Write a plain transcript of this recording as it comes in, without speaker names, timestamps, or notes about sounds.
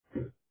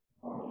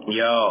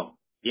Yo.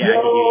 Yeah, I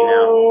can hear you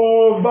now.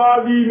 Yo,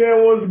 Bobby,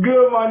 man, what's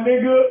good, my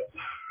nigga?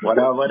 What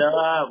up, what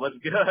up? What's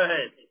good?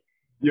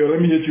 Yo,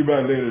 let me hit you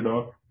back later,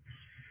 dog.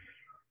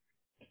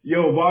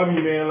 Yo,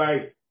 Bobby, man,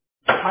 like,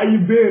 how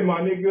you been,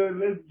 my nigga?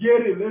 Let's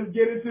get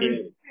it to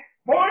this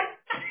boy.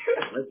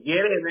 Let's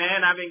get it,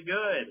 man. I've been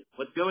good.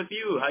 What's good with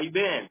you? How you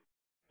been?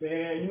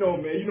 Man, you know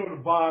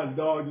the vibes,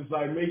 dog. Just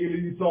like making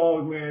these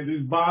songs, man.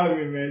 Just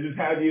vibing, man. Just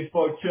happy as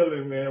fuck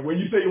chilling, man. When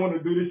you say you want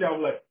to do this shit,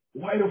 I'm like,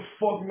 why the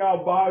fuck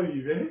not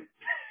Bobby, man?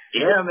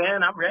 Yeah,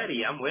 man, I'm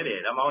ready. I'm with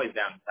it. I'm always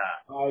down to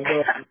talk.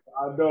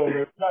 I know,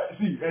 man.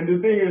 See, and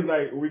the thing is,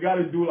 like, we got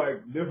to do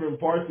like different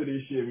parts of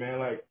this shit, man.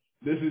 Like,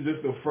 this is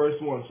just the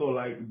first one, so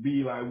like,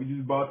 we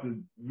just about to.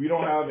 We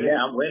don't have any.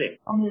 Yeah, I'm with it.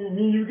 I mean,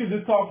 me and you can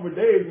just talk for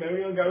days, man.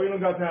 We don't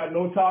got to have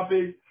no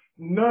topics,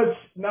 nuts,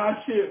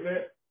 not shit,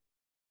 man.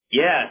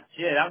 Yeah,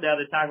 shit. I'm down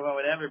to talk about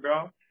whatever,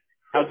 bro.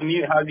 How's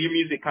your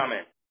music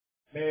coming?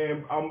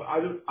 Man,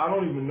 I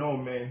don't even know,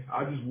 man.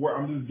 I'm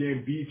just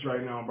getting beats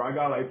right now, bro. I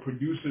got like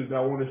producers that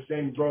want to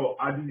sing, bro.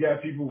 I just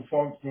got people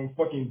from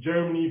fucking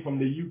Germany, from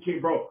the UK,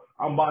 bro.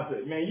 I'm about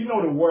to, man. You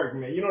know the work,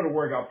 man. You know the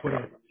work I put in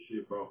for this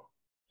shit, bro.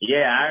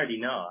 Yeah, I already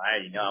know.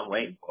 I'm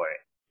waiting for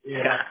it.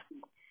 Yeah,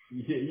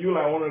 like, you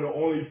like one of the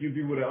only few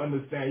people that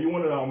understand. You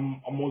one of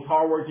the most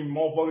hardworking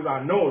motherfuckers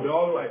I know,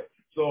 dog. Like,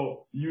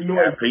 so you know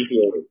I it.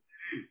 appreciate it.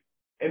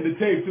 And the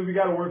tape too. We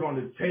got to work on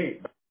the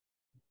tape.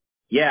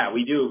 Yeah,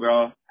 we do,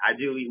 bro. I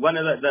do. One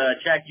of the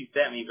tracks you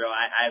sent me, bro,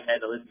 I've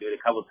had to listen to it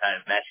a couple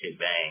times. And that shit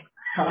bang.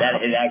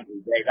 That is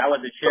actually great. I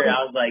wasn't sure.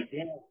 I was like,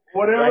 damn.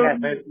 Whatever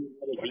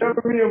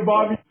me and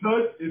Bobby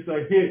touch, it's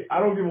a hit.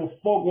 I don't give a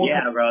fuck what.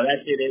 Yeah, bro,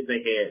 that shit is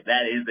a hit.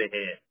 That is a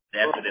hit.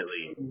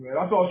 Definitely. Man,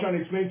 that's what I was trying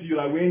to explain to you.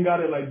 Like, we ain't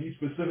gotta like be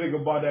specific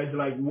about that.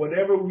 Like,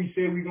 whatever we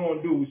say we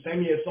gonna do,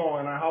 send me a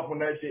song and I hop on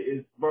that shit.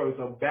 Is bro, it's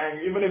a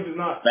banger. Even if it's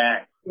not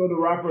Facts. still the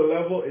rapper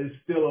level, it's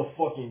still a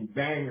fucking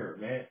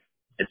banger, man.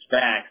 It's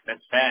facts.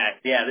 That's facts.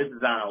 Yeah, this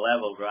is on a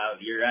level, bro.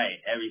 You're right.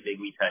 Everything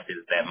we touch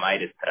is that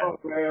Midas touch. Oh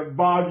man,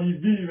 Bobby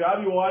B, man,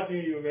 I be watching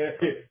you, man.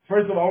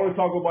 First of all, I want to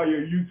talk about your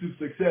YouTube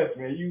success,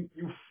 man.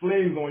 You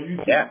flames on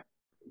YouTube. Yeah.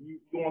 You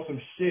doing some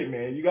shit,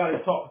 man. You gotta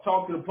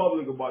talk to the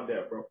public about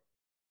that, bro.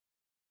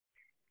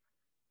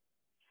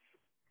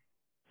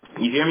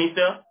 You hear me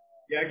still?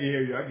 Yeah, I can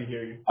hear you. I can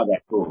hear you.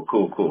 Okay,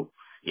 cool.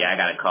 Yeah, I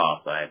got a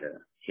call, so I had to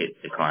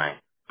hit decline.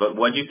 But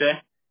what'd you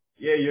say?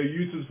 Yeah, your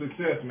YouTube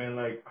success, man.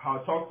 Like,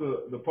 talk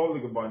to the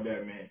public about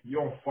that, man.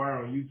 You're on fire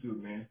on YouTube,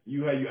 man.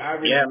 You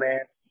average Yeah, man.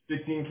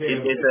 16K.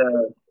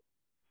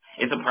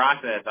 It's a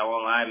process. I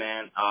won't lie,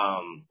 man.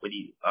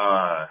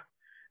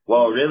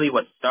 Well, really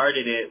what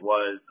started it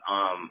was,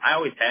 I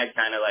always had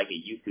kind of like a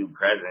YouTube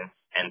presence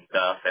and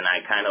stuff, and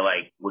I kind of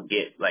like would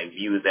get like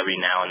views every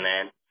now and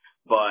then.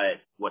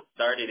 But what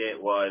started it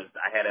was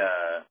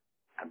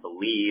I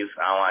believe,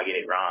 I don't want to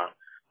get it wrong,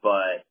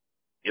 but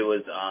it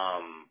was,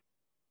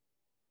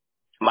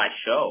 my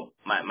show,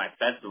 my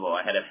festival.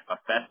 I had a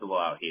festival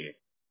out here,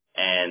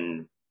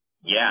 and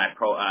yeah,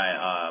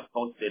 I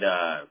posted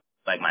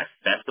like my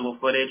festival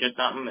footage or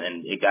something,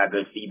 and it got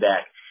good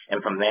feedback.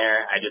 And from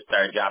there, I just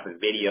started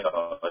dropping videos,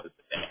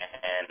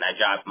 and I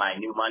dropped my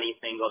New Money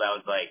single. That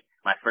was like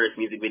my first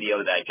music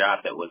video that I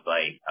dropped that was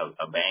like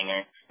a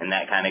banger, and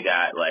that kind of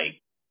got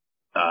like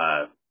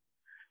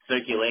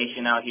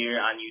circulation out here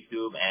on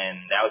YouTube,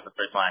 and that was the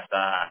first one I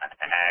saw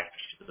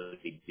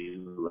actually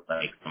do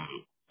like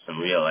some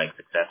real like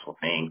successful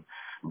things.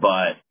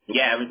 But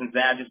yeah, ever since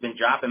then I've just been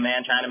dropping,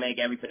 man, trying to make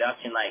every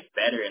production like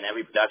better and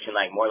every production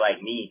like more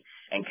like me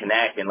and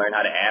connect and learn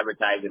how to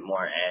advertise it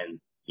more. And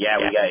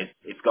yeah,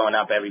 it's going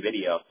up every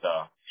video, so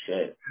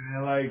shit.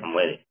 Man, like, I'm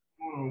with it.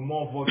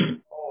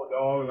 Motherfucking cold,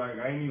 dog. Like,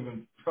 I ain't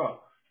even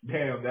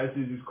damn, that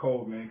shit is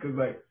cold, man. Cause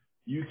like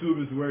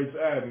YouTube is where it's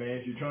at, man.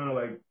 If you're trying to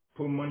like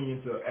put money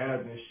into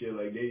ads and shit,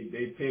 like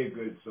they pay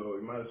good, so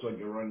you might as well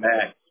get run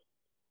that.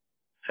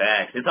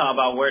 Facts. It's all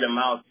about word of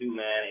mouth too,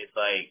 man. It's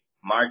like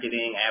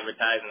marketing,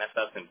 advertising, that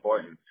stuff's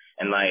important.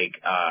 And like,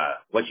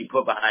 what you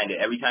put behind it.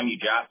 Every time you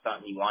drop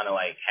something, you want to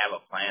like have a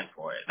plan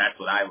for it. That's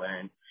what I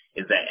learned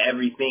is that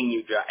everything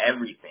you drop,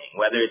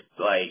 whether it's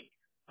like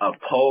a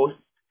post,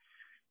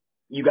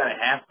 you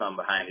gotta have something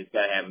behind it. It's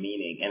gotta have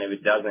meaning. And if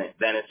it doesn't,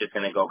 then it's just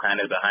gonna go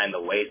kind of behind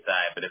the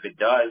wayside. But if it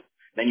does,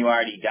 then you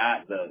already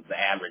got the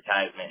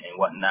advertisement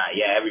and whatnot.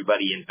 Yeah,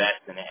 everybody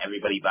invests in it.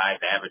 Everybody buys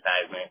the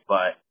advertisement.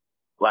 But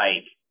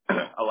like,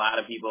 a lot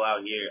of people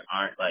out here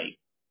aren't like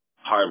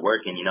hard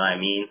working, you know what I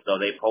mean? So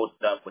they post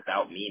stuff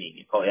without meaning.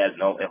 It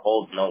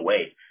holds no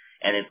weight.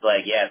 And it's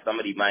like, yeah,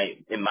 somebody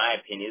might, in my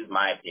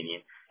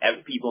opinion,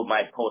 people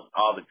might post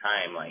all the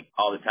time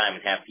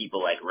and have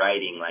people like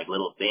writing like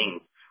little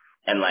things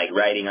and like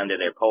writing under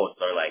their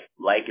posts or like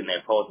liking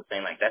their posts and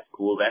saying like, that's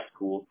cool.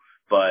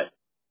 But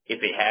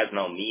if it has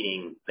no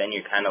meaning, then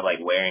you're kind of like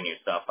wearing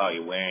yourself out.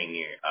 You're wearing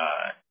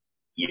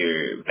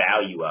your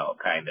value out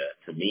kind of,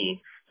 to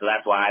me. So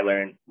that's why I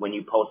learned when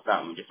you post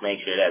something, just make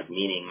sure it has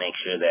meaning. Make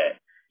sure that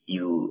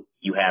you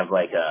have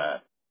like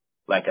a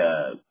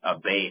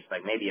base,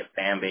 like maybe a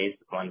fan base.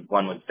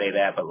 One would say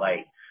that, but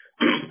like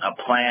a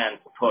plan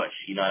to push.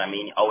 You know what I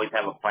mean? You always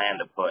have a plan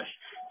to push.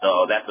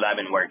 So that's what I've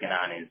been working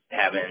on, is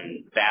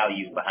having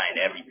value behind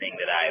everything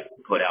that I've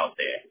put out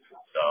there.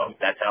 So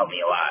that's helped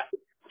me a lot,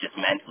 just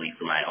mentally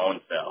for my own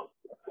self.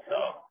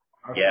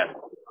 So yeah.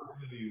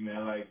 I feel you,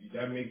 man. Like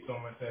that makes so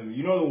much sense.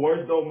 You know the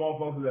worst though,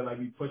 motherfuckers that like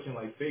be pushing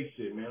like fake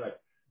shit, man. Like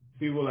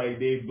people like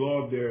they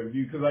blow up their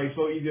view because like it's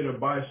so easy to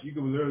buy. You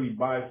can literally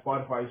buy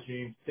Spotify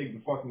streams, take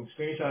the fucking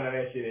screenshot of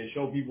that shit and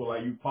show people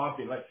like you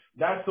popping. Like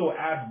that's so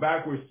ass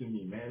backwards to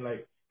me, man.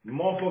 Like the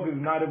motherfuckers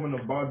not even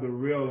about the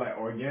real like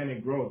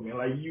organic growth, man.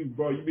 Like you,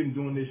 bro, you've been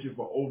doing this shit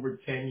for over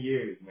 10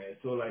 years, man.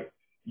 So like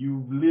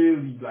you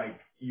literally like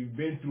you've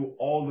been through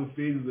all the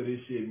phases of this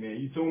shit, man.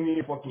 You told me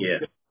you fucking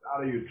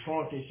out of your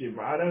trunk and shit,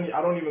 bro. I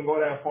don't even go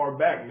that far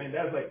back, man.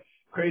 That's like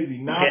crazy.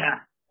 Now Yeah.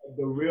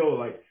 the real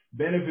like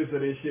benefits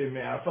of this shit,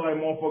 man. I feel like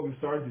motherfuckers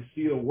starting to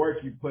see the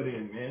work you put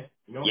in, man.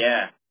 You know?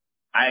 Yeah.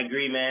 I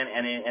agree, man.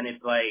 And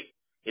it's like,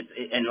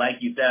 and like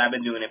you said, I've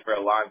been doing it for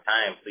a long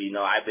time. So, you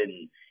know,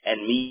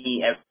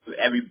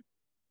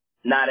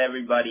 not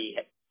everybody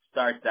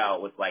starts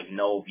out with like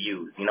no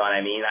views. You know what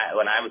I mean?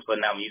 When I was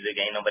putting out music,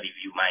 ain't nobody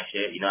viewed my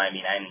shit. You know what I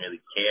mean? I didn't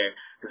really care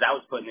because I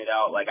was putting it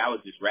out like I was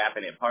just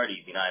rapping at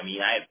parties. You know what I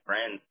mean? I had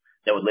friends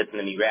that would listen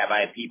to me rap.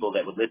 I had people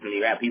that would listen to me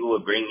rap. People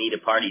would bring me to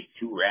parties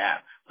to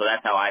rap. So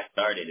that's how I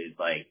started. Is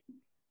like,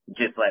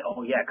 just like,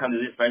 oh yeah, come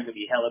to this place, there'll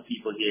be hella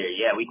people here.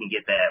 Yeah, we can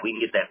get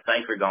that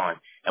cipher going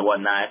and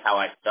whatnot. That's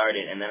how I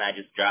started, and then I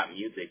just dropped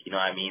music. You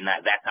know what I mean?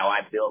 That's how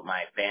I built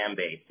my fan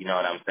base. You know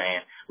what I'm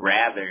saying?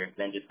 Rather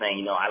than just saying,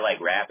 you know, I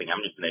like rapping,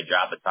 I'm just gonna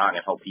drop a song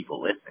and hope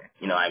people listen.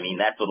 You know what I mean?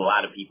 That's what a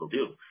lot of people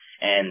do,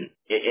 and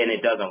it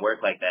doesn't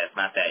work like that. It's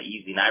not that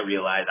easy. And I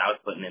realized I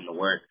was putting in the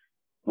work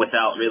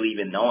without really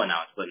even knowing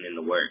I was putting in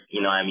the work. You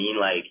know what I mean?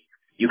 Like,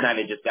 you kind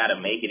of just got to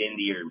make it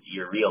into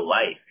your real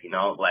life, you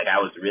know? Like, I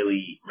was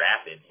really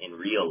rapping in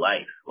real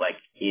life,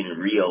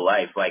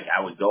 like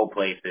I would go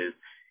places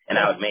and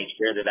I would make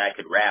sure that I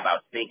could rap. I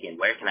was thinking,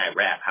 where can I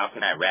rap? How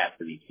can I rap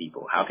to these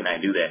people? How can I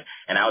do that?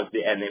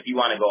 And if you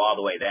want to go all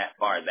the way that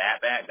far,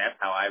 that back, that's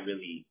how I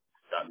really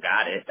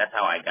got it. That's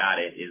how I got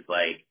it, is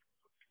like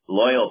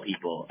loyal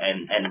people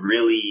and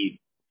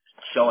really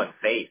showing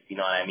face, you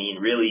know what I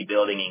mean? Really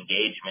building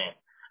engagement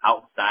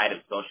outside of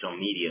social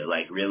media,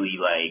 like really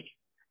like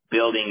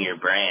building your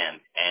brand.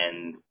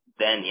 And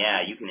then,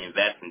 yeah, you can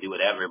invest and do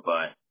whatever,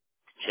 but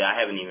shit, I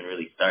haven't even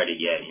really started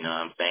yet, you know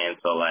what I'm saying?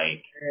 So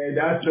like, Man,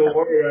 that's the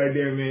word right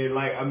there, man.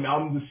 Like I'm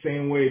the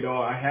same way,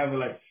 dog. I haven't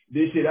like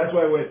this shit. That's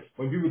why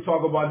when people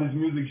talk about this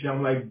music shit,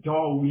 I'm like,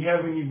 dog, we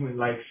haven't even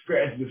like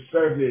scratched the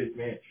surface,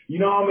 man. You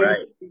know how many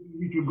right,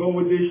 we could go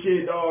with this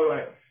shit, dog?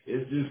 Like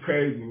it's just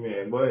crazy,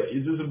 man. But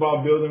it's just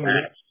about building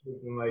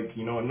relationships and like,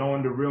 you know,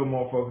 knowing the real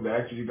motherfuckers that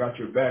actually got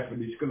your back for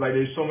this. Cause like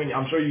there's so many,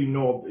 I'm sure you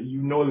know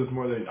this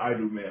more than I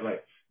do, man.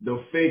 Like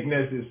the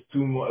fakeness is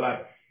too much.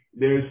 Like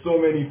there's so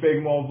many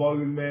fake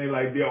motherfuckers, man.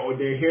 Like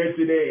they're here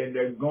today and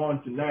they're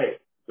gone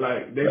tonight.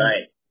 Like they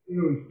right,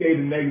 even stay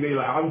the next day.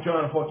 Like I'm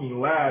trying to fucking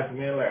last,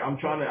 man. Like I'm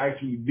trying to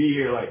actually be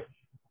here, like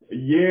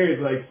years,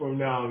 like from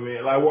now,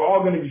 man. Like we're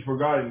all gonna be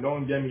forgotten.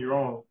 Don't get me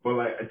wrong, but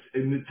like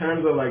in the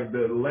terms of like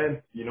the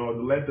length, you know,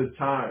 the length of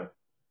time,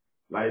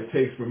 like it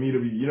takes for me to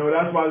be, you know,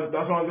 that's why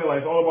I'm saying like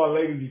it's all about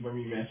legacy for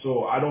me, man.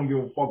 So I don't give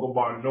a fuck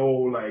about no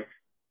like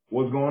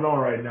what's going on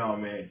right now,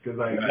 man. Cause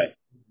like right.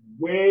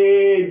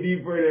 way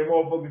deeper than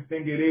motherfuckers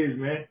think it is,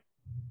 man.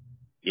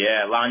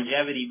 Yeah,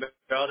 longevity,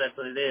 bro, that's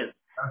what it is.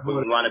 That's You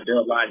what. want to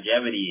build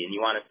longevity, and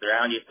you want to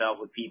surround yourself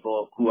with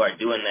people who are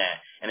doing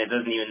that. And it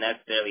doesn't even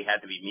necessarily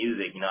have to be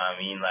music, you know what I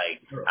mean?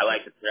 Like, I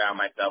like to surround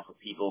myself with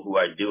people who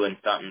are doing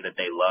something that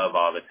they love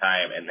all the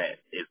time and that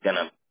is going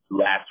to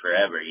last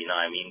forever, you know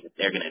what I mean? That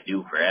they're going to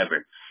do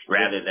forever,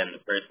 rather than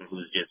the person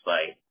who's just,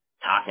 like,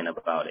 talking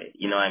about it.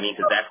 You know what I mean?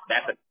 Because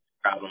that's a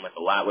problem with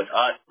a lot with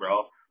us,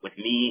 bro. With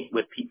me,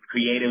 with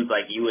creatives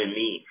like you and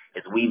me,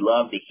 is we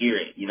love to hear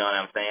it. You know what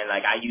I'm saying?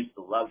 Like, I used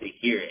to love to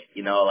hear it.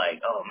 You know,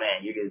 like, oh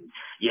man,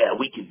 yeah,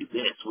 we can do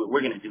this.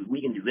 We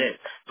can do this.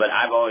 But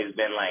I've always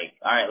been like,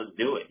 all right, let's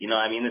do it. You know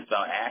what I mean? It's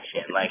about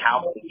action. Like,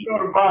 how can You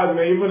know the vibes,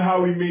 man. Even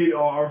how we made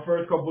our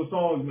first couple of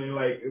songs, man.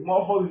 Like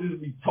motherfuckers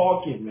just be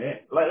talking, man.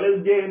 Like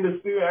let's get in the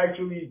studio,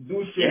 actually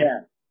do shit.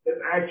 yeah,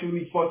 Let's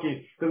actually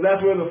fucking, cause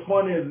that's where the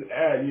fun is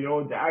at, you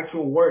know, the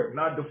actual work,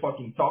 not the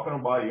fucking talking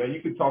about it.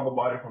 You could talk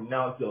about it from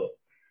now till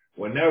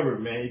whenever,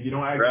 man. If you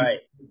don't actually, right.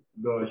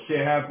 the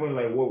shit happen,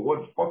 like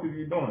what the fuck is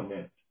you doing,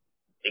 man?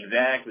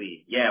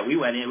 Exactly. Yeah, we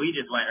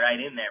just went right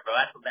in there, bro.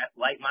 That's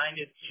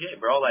like-minded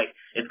shit, bro. Like,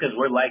 it's because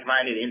we're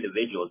like-minded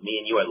individuals. Me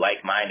and you are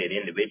like-minded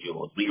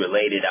individuals. We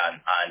related on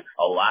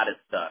a lot of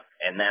stuff,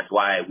 and that's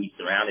why we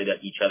surrounded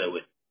each other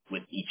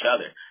with each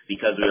other,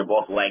 because we were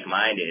both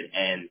like-minded,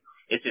 and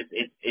it's just,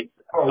 it's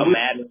Oh, a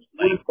matter of,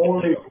 we like,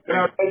 only,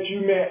 I bet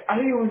you met, I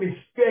didn't even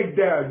expect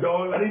that,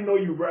 dog. I didn't know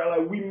you, right?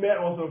 Like, we met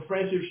on some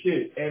friendship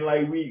shit, and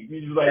like, we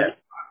just like, yeah,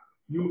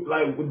 you,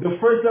 like, the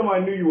first time I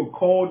knew you were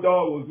cold,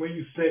 dog, was when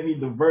you sent me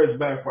the verse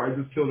back for I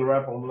Just Killed a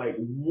Rapper. I'm like,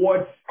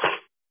 what?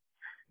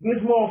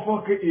 This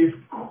motherfucker is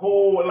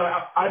cold. Like,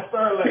 I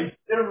started like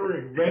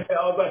shivering, man.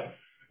 I was like,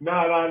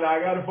 Nah. I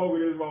gotta fuck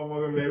with this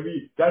motherfucker, man.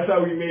 That's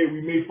how we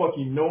made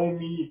fucking Know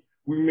Me.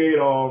 We made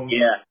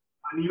Yeah,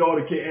 I Need All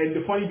the Cake. And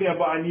the funny thing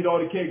about I Need All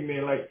the Cake,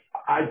 man, like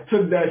I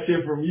took that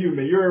shit from you,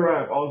 man. You're a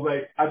rap. I was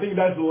like, I think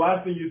that's the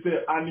last thing you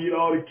said. I need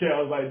all the cake.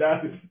 I was like,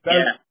 that's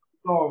yeah, the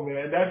song,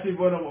 man. That shit,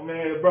 one of my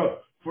man, bro.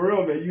 For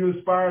real, man. You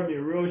inspire me,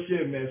 real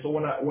shit, man. So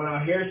when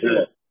I hear shit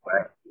good.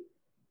 like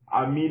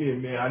I mean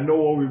it, man. I know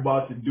what we're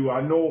about to do.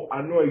 I know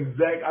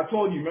exact. I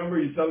told you. Remember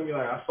you telling me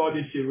like I saw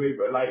this shit way,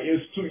 but like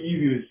it's too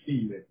easy to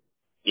see, man.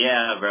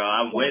 Yeah, bro,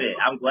 I'm with it.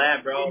 I'm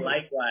glad, bro.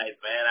 Likewise,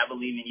 man. I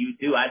believe in you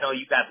too. I know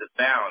you got the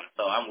sound,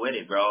 so I'm with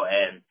it, bro.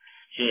 And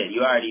shit,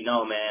 you already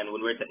know, man.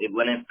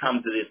 When it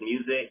comes to this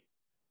music,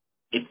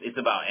 it's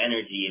about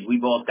energy, and we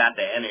both got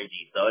the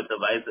energy, so it's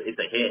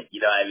a hit.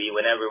 You know what I mean?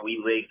 Whenever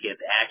we link it,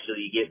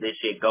 actually get this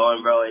shit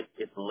going, bro,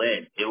 it's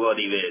lit. It won't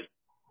even.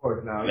 Of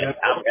course, now, Man, man.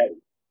 I'm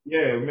ready.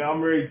 Yeah, man.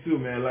 I'm ready too,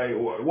 man. Like,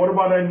 what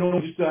about that? No,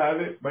 you still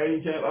have it by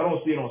any chance? I don't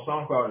see it on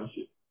SoundCloud and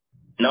shit.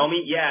 Know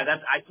me? Yeah,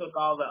 I took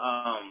all the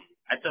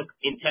I took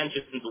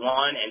intentions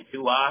 1 and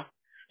 2 off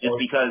just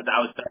because I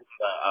was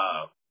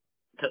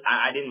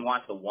I didn't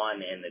want the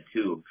 1 and the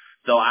 2.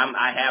 So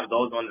I have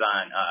those ones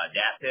on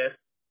Daptif.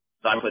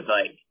 So I put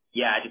like,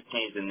 yeah, I just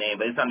changed the name,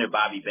 but it's under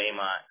Bobby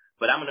Baymont.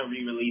 But I'm gonna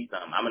re-release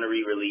them. I'm gonna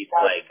re-release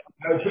like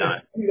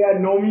See that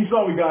Know Me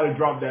song? We gotta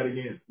drop that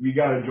again. We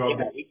gotta drop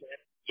yeah,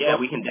 that.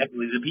 we can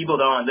definitely. The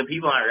people aren't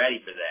ready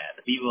for that.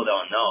 The people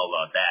don't know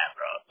about that,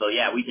 bro. So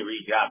yeah, we can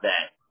re-drop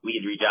that. We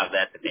can re-drop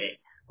that today.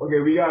 Okay,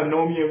 we got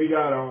Know Me and we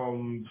got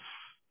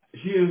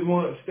She Is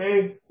One.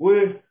 Stay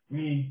with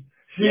me.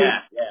 She is.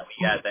 Yeah,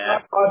 we got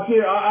that.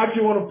 I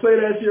actually want to play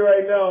that shit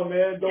right now,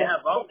 man. Don't.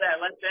 Yeah, bump that.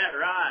 Let that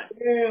ride.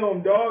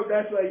 Damn, dog.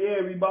 That's like,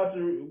 yeah, we about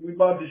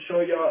to show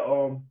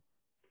y'all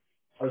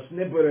a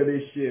snippet of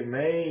this shit,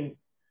 man.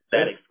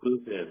 That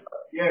exclusive.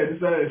 Yeah, this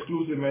is not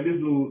exclusive, man. This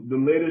is the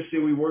latest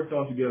shit we worked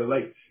on together.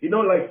 Like,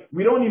 like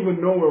we don't even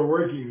know we're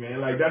working,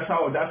 man. Like that's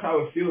how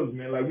it feels,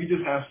 man. Like we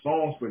just have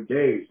songs for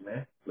days,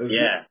 man.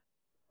 Yeah.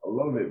 I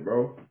love it,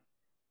 bro.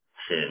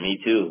 Shit, me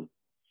too.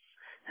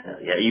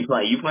 Yeah, you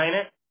playing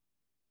it?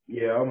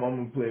 Yeah, I'm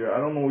a player. I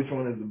don't know which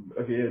one is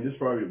the. Okay, yeah, this is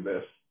probably the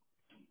best.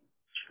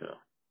 True.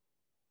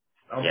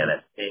 I'm Yeah,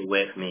 that stay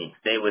with me.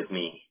 Stay with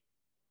me.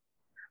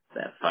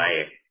 That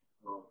fire.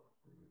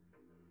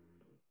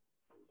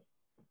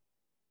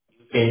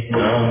 Can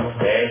come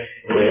stay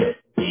with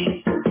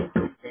me.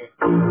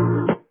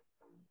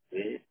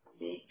 With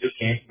me. You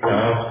can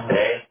come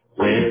stay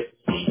with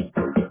me.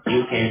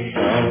 You can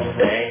come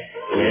stay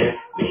with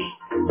me.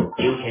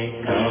 You can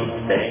come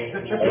stay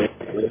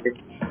with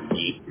me.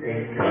 You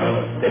can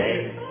come stay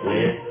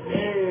with me.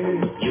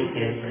 You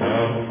can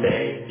come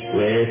stay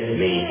with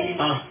me.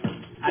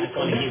 I just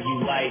wanna give you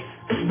life.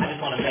 I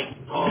just wanna make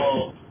you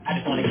whole. I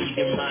just wanna keep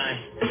your mind.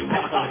 I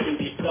just wanna soothe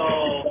your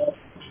soul.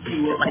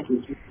 You like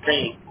this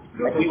thing.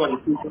 Like we wanna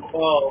keep it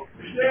whole.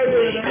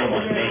 I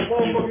wanna make you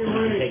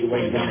take it where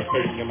you wanna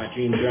take it. You're my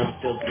dream girl, I'm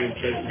still dream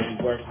chasing.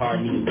 You work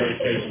hard, need a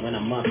vacation. When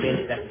I'm up in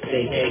it, that's a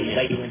staycation.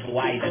 Lay you in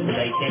Hawaii, that's a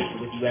vacation.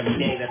 With you every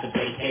day, that's a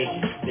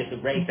vacation. This a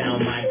race, I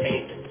don't mind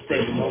pace.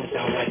 Save the moment,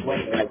 sound like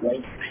wait.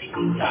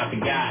 Talk to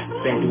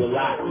God, been through a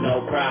lot,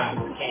 no pride.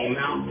 Came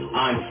out,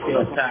 I'm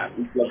still top,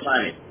 still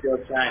shining, still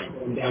shining.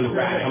 I'm down the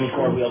ride, I'm a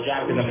 4-wheel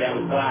drive cause I'm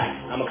down the slide.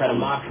 I'ma cut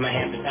them off cause my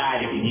hands are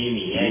tied. If you need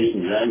me, any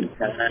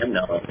time,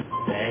 no.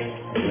 Stay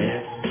with me.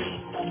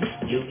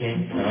 You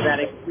can come. That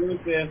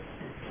exclusive.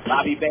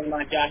 Bobby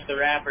Baymont, Josh the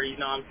rapper, you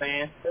know what I'm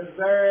saying? yes,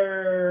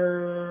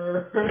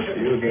 sir.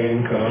 You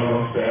can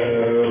come stay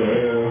with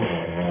me.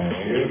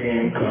 You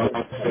can come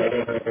stay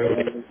with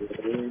me.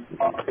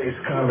 This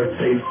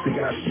conversation,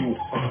 speaking out you.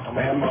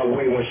 I'ma have my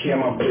way when she at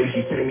my place.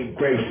 She take me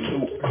grace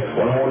too.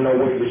 Wanna hold no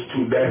weight, bitch,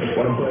 too that.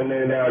 When I'm putting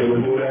it out, you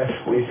would do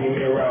that. When you see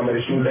me around,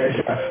 better shoot that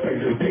shot. Make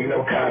them take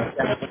no kind.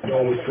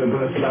 Don't we slip in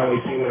the slime. We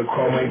see me the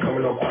chrome ain't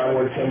coming no crime.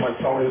 Wanna take my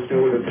tone and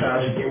still with the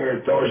time. She give me her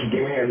throat, she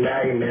give me her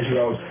nag, and then she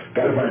goes,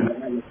 gotta find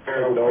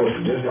her though.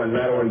 Just my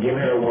night on give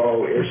her a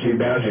roll. If she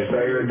bounce, she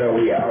say her though.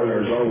 We out in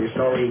her zone. We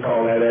sorry,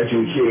 call that at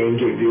you,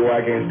 kid. Kick you,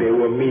 I can stay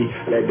with me.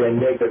 Let that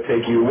nigga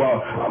take you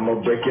off. I'ma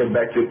break your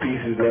back to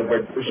pieces.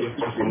 Never do shit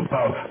fucking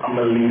pop.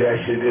 I'ma leave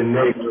that shit to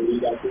Nick.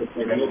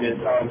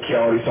 I'm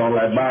Kelly, song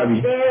like Bobby.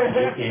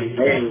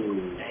 Hey.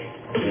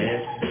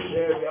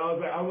 Yeah, man, I was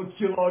like, I'm gonna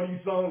kill all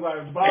these songs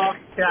like Bob.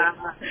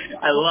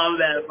 I love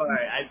that part.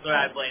 I swear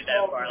I played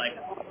that part like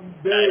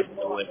Big I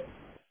know it.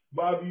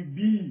 Bobby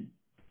B.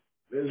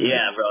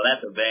 Yeah, bro,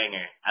 that's a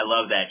banger. I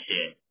love that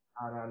shit.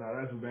 No,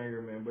 that's a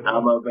banger, man. But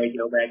I'm gonna break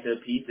your back to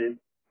pieces.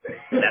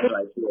 That's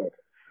my shit.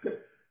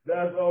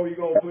 that's all we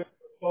gonna put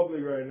in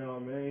public right now,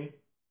 man.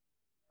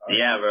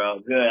 Yeah, bro.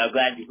 Good. I'm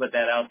glad you put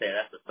that out there.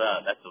 That's what's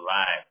up. That's the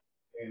vibe.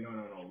 Hey,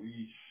 no.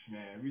 We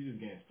just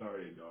getting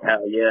started, dog.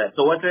 Hell yeah.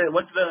 So what's the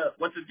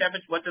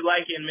temperature? What's it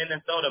like in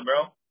Minnesota,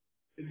 bro?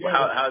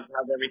 How's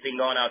everything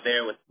going out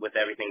there with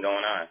everything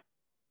going on?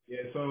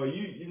 Yeah, so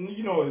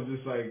you know it's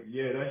just like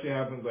that shit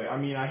happens. Like I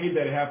mean I hate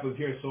that it happens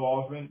here so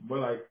often, but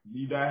like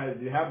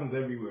it happens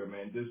everywhere,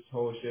 man. This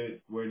whole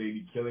shit where they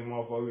be killing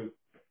motherfuckers.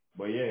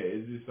 But yeah,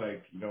 it's just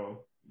like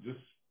just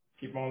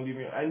keep on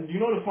leaving. And you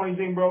know the funny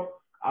thing, bro?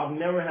 I've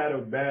never had a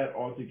bad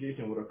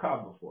altercation with a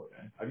cop before,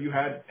 man. Have you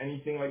had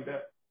anything like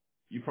that?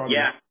 You probably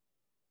Yeah. have.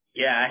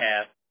 Yeah, I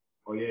have.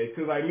 Oh yeah,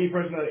 because like me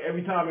personally,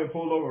 every time I've been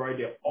pulled over, right,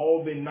 they've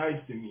all been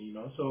nice to me, you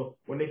know. So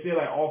when they say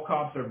like all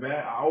cops are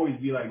bad, I always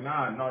be like,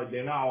 nah, no,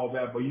 they're not all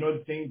bad. But you know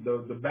the thing,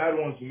 the bad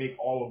ones make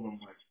all of them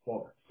like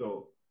fault.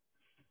 So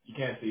you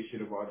can't say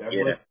shit about that.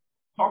 Yeah. But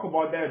talk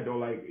about that though.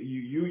 Like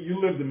you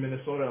lived in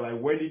Minnesota. Like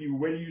where do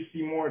you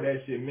see more of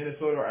that shit?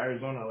 Minnesota or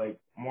Arizona? Like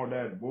more of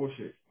that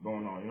bullshit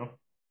going on, you know?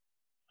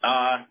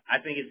 I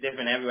think it's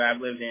different everywhere. I've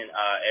lived in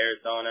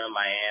Arizona,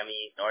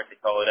 Miami, North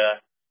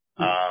Dakota,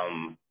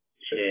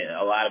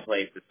 a lot of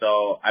places.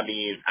 So I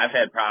mean, I've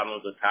had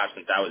problems with cops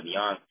since I was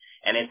young,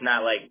 and it's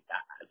not like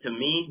to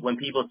me when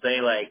people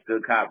say like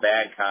good cop,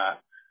 bad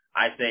cop,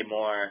 I say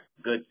more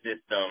good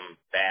system,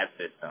 bad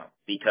system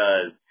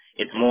because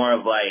it's more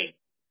of like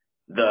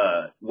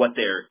what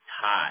they're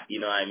taught, you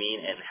know what I mean,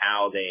 and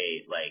how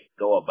they like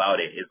go about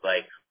it is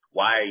like,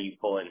 why are you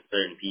pulling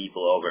certain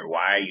people over?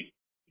 Why?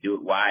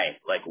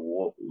 Like,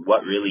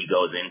 what really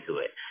goes into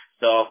it?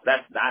 So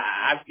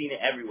I've seen it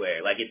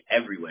everywhere. Like, it's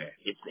everywhere.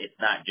 It's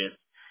not just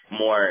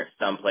more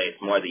someplace,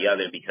 more the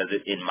other, because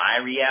in my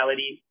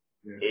reality,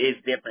 it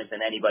is different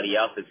than anybody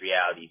else's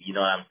reality. You know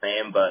what I'm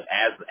saying? But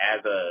as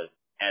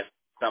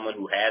someone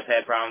who has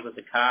had problems with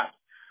the cops,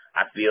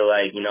 I feel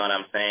like, you know what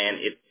I'm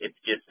saying? It's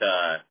just,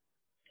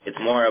 it's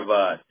more of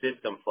a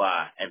system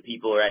flaw, and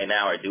people right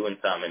now are doing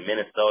something. In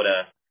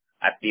Minnesota,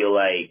 I feel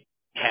like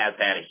has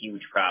had a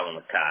huge problem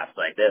with cops.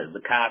 Like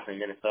the cops in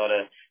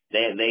Minnesota,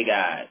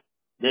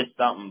 there's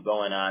something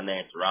going on there.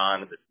 It's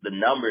wrong. The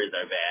numbers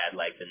are bad.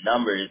 Like the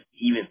numbers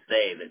even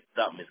say that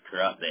something is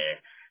corrupt there.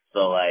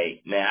 So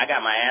like, man, I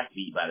got my ass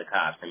beat by the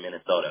cops in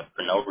Minnesota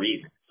for no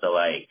reason. So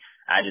like,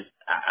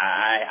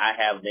 I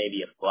have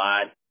maybe a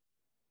flawed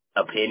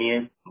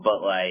opinion,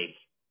 but like,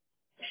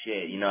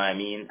 shit, you know what I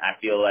mean? I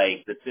feel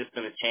like the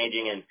system is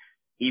changing, and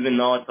even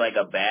though it's like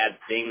a bad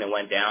thing that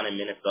went down in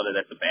Minnesota,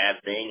 that's a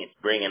bad thing,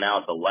 it's bringing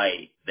out the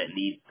light that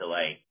needs to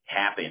like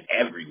happen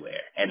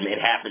everywhere. And it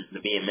happens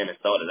to be in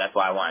Minnesota. That's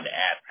why I wanted to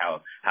ask how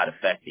it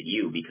affected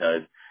you,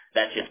 because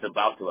that's just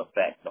about to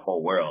affect the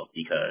whole world,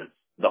 because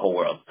the whole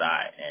world's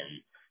side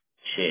and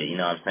shit, you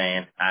know what I'm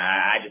saying?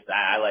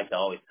 I like to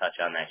always touch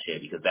on that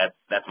shit because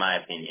that's my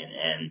opinion,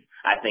 and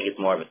I think it's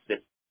more of a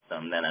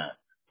system than a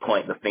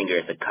point the finger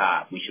at the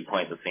cop. We should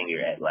point the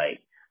finger at like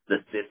the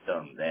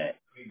system that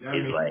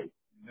is like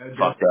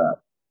fucked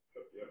up.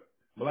 Yeah.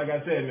 But like I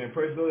said, man,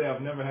 personally,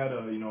 I've never had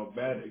a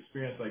bad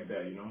experience like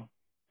that.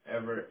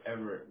 Ever.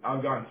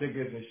 I've gotten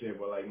tickets and shit,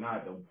 but like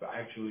not the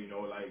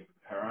actual like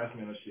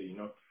harassment or shit.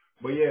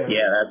 But yeah.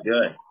 Yeah, that's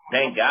good.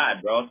 Thank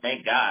God, bro.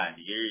 Thank God.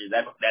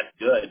 That's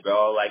good,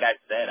 bro. Like I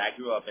said, I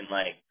grew up in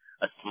like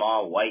a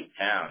small white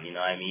town. You know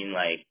what I mean?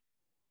 Like.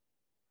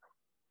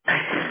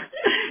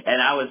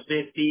 And I was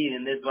 15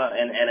 and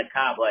and a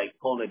cop like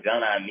pulled a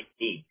gun on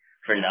me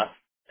for nothing.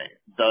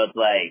 So it's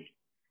like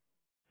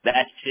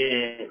that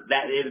shit,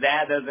 if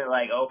that doesn't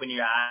like open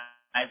your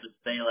eyes to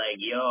say like,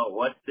 yo,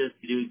 what's this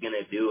dude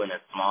gonna do in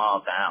a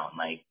small town?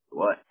 Like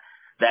what?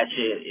 That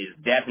shit is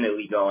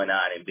definitely going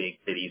on in big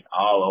cities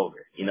all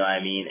over. You know what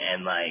I mean?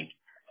 And like,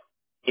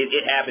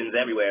 it happens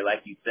everywhere,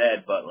 like you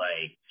said, but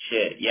like,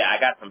 shit, yeah, I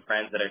got some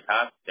friends that are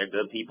cops. They're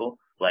good people.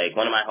 Like,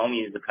 one of my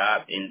homies is a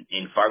cop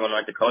in Fargo,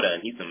 North Dakota,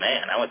 and he's a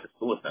man. I went to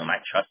school with him.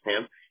 I trust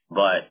him,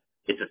 but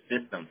it's a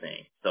system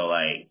thing. So,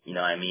 like, you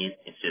know what I mean?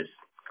 It's just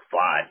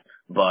flawed.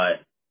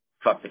 But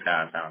fuck the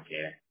cops. I don't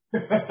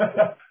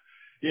care.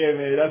 Yeah,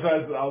 man, that's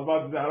why I was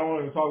about to say, I don't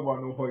want to talk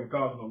about no fucking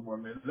cops no more,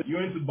 man. You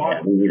into Yeah,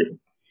 boxing? me neither.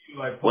 You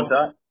like What's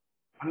pump? up?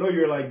 I know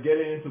you're like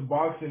getting into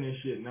boxing and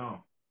shit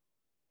now.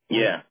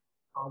 Yeah.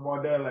 Talk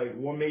about that. Like,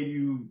 what made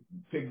you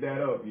pick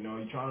that up? You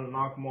trying to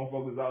knock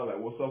motherfuckers out. Like,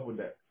 what's up with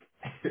that?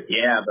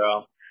 Yeah,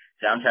 bro.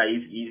 So I'm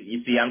trying.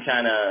 You see, I'm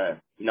trying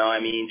to, you know what I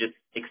mean, just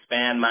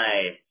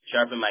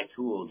sharpen my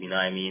tools. You know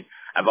what I mean.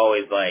 I've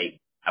always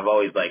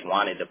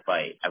wanted to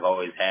fight. I've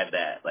always had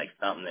that, like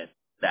something that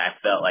I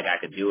felt like I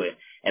could do it.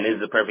 And this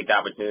is a perfect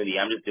opportunity.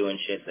 I'm just doing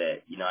shit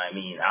that, you know what I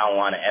mean, I don't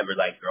want to ever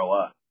like grow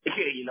up.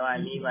 You know what I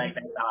mean? Like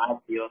that's how I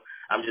feel.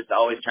 I'm just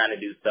always trying to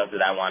do stuff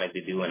that I wanted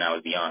to do when I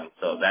was young.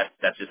 So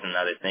that's just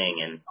another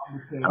thing. And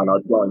I don't know,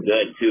 it's going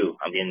good too.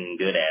 I'm getting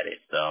good at it.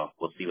 So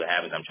we'll see what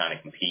happens. I'm trying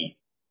to compete.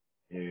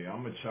 Yeah,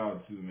 I'm a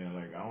child too, man.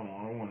 Like, I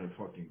don't want to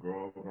fucking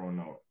growing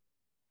up.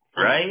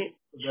 Right?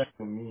 That's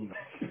what I mean.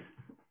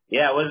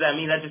 Yeah, what does that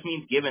mean? That just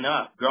means giving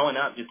up. Growing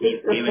up just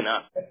means giving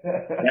up.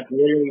 That's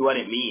literally what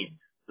it means.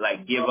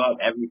 Like, give up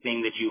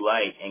everything that you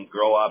like and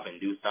grow up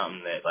and do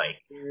something that, like,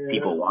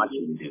 people want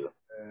you to do.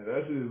 Man,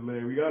 that's it,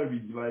 man. We gotta be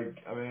like,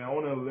 I mean, I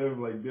wanna live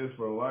like this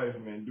for life,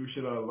 man. Do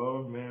shit I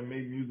love, man.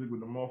 Make music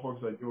with the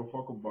motherfuckers I give a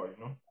fuck about.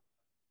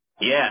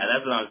 Yeah,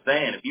 that's what I'm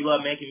saying. If you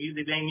love making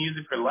music, make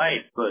music for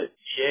life. But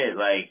shit,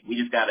 like, we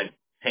just gotta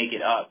take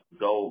it up.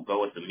 Go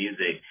with the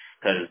music.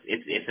 Cause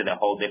it's in a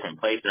whole different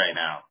place right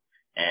now.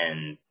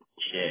 And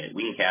shit,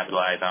 we can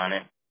capitalize on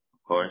it,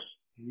 of course.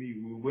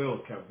 We will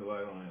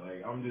capitalize on it.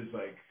 Like, I'm just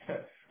like,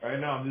 right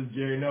now I'm just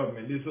gearing up,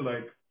 man. This is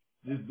like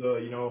just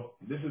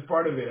this is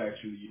part of it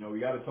actually. We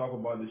got to talk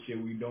about the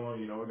shit we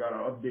doing. We got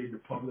to update the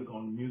public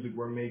on the music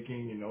we're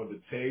making. The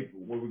tape,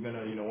 what we're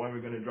gonna, when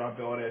we're gonna drop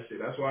it, all that shit.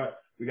 That's why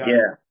we got to,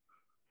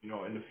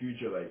 Yeah. in the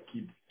future, like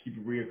keep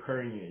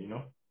reoccurring it.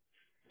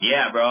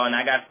 Yeah, bro, and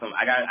I got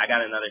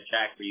another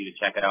track for you to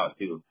check it out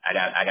too.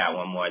 I got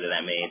one more that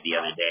I made the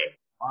other day.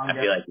 I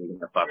feel like you're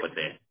gonna fuck with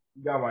it.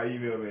 You got my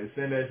email, man.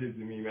 Send that shit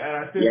to me,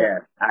 man.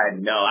 Yeah, I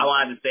know. I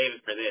wanted to save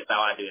it for this. I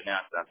want to do it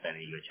now, so I'm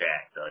sending you a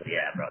track. So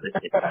yeah, bro, this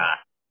shit is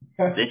hot.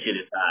 This shit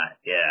is hot.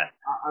 Yeah.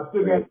 I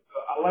still got.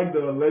 I like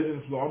the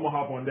Legend Flow. I'm gonna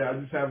hop on that. I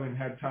just haven't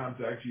had time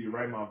to actually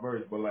write my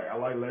verse, but like I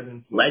like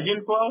Legend Flow.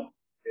 Legend Flow?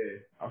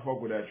 Yeah, I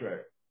fuck with that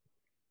track.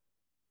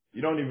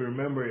 You don't even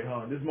remember it,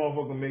 huh? This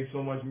motherfucker makes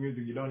so much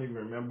music you don't even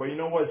remember. But you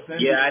know what?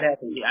 Yeah, I'd have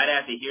to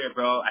hear it,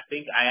 bro. I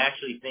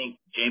actually think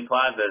Jay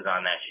Plaza is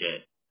on that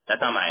shit.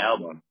 That's on my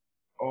album.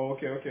 Oh,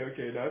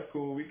 okay. That's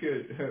cool. We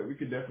could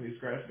definitely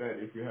scratch that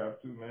if you have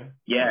to, man.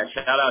 Yeah,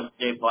 shout out to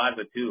Jay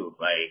Plaza too.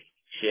 Like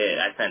shit,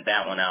 I sent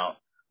that one out.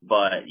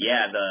 But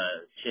yeah,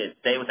 the shit,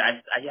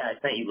 I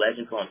sent you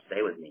Legend Flow and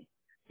Stay With Me.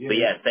 Yeah. But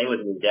yeah, Stay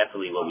With Me is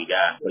definitely what we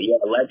got. But yeah,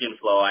 Legend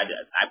Flow, I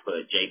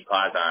put Jay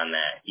Plaza on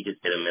that. He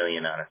just did $1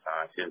 million on a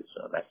song too,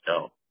 so that's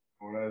dope.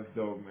 Oh, that's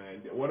dope,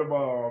 man. What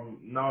about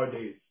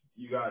nowadays?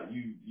 You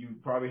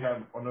probably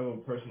have another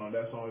person on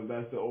that song. Is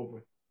that still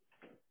open?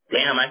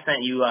 Damn, I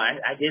sent you.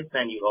 I did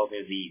send you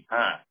Open Beats,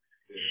 huh?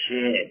 Yeah.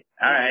 Shit.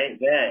 All right,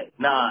 bet.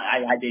 No,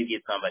 I did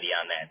get somebody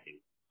on that too.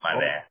 My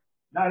bad.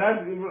 Nah,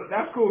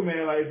 that's cool,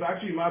 man. Like it's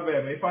actually my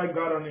bad, man. If I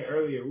got on it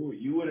earlier,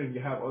 you wouldn't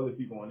have other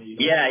people on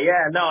it. Yeah,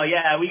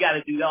 we got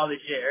to do all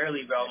this shit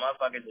early, bro.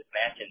 Motherfuckers are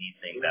snatching these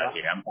things out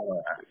here. I'm telling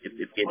you,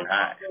 it's getting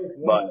hot.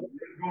 But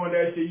doing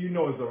that shit,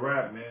 it's a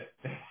rap, man.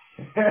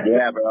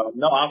 yeah, bro.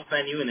 No, I'll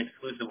send you an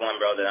exclusive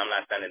one, bro. That I'm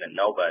not sending to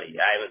nobody.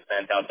 I haven't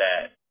sent out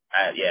that.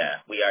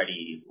 Yeah,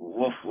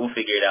 we'll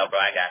figure it out, bro.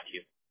 I got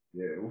you.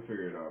 Yeah, we'll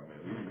figure it out,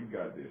 man. We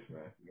got this,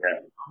 man.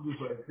 Yeah. I'm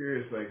just like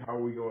curious, like how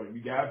we going? We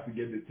have to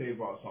get the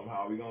tape out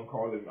somehow. We gonna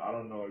call it, I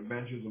don't know,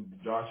 Adventures of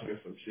Josh or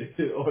some shit,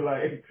 or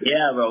like.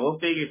 Yeah, bro. We'll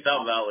figure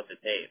something out with the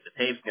tape. The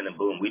tape's gonna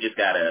boom. We just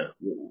gotta.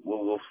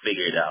 We'll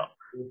figure it out.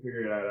 We'll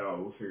figure that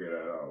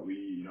out.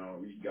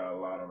 We got a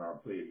lot on our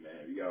plate,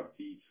 man. We got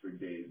beats for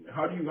days, man.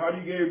 How do you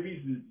get your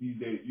beats these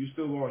days? You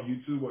still go on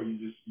YouTube, or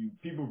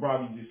people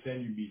probably just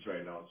send you beats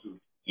right now too?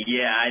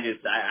 Yeah, I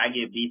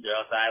get beats, or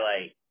else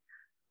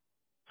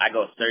I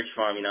go search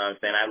for them. You know what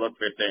I'm saying? I look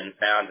for certain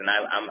sounds, and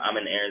I'm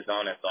in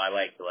Arizona, so I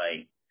like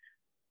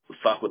to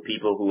fuck with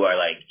people who are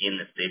like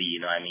in the city. You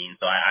know what I mean?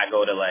 So I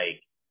go to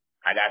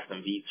I got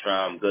some beats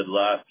from Good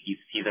Luck. He's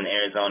an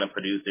Arizona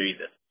producer.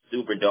 He's a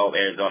super dope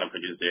Arizona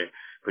producer.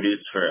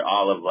 Produced for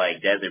all of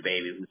Desert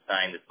Baby, who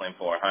signed to Slim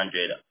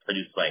 400.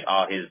 Produced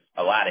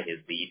a lot of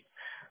his beats.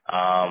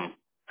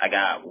 I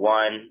got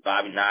one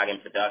Bobby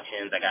Noggin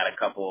Productions. I got a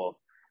couple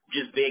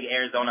just big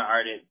Arizona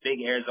artists,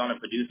 big Arizona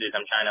producers.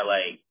 I'm trying to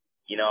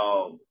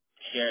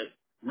share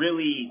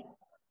really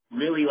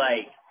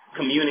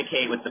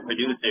communicate with the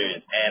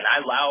producers. And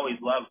I always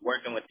love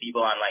working with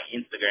people on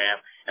Instagram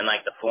and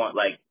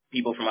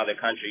people from other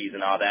countries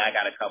and all that. I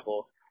got a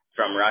couple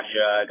from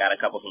Russia, got a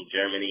couple from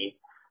Germany.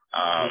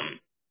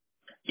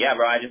 Yeah,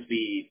 bro, I just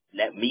be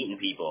meeting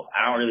people.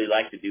 I don't really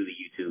like to do the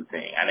YouTube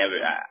thing.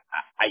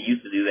 I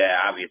used to do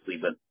that obviously,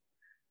 but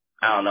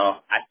I don't know.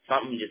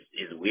 Something just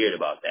is weird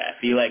about that.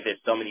 I feel like there's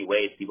so many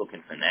ways people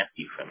can finesse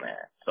you from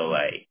that. So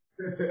I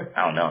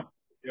don't know.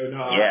 Yo,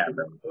 no, yeah, I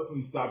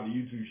definitely stopped the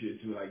YouTube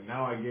shit too. Like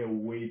now I get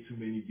way too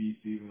many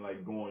beats to even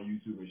go on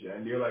YouTube and shit.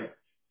 And they're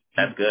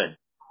that's good.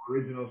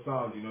 Original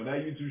songs,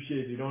 that YouTube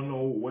shit, you don't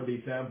know what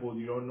they sampled,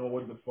 you don't know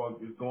what the fuck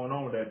is going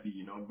on with that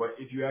beat, But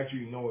if you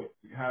actually know it,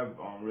 have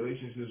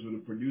relationships with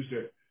a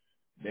producer,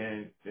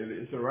 then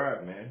it's a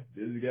rap, man.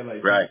 Just get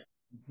right.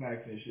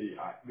 Snacks and shit.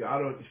 I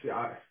don't see,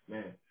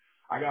 man.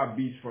 I got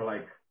beats for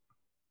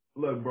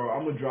look, bro,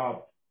 I'm gonna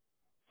drop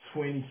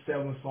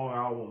 27 song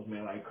albums,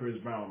 man, like Chris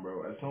Brown,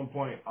 bro. At some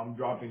point, I'm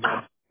dropping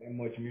that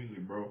much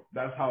music, bro.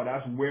 That's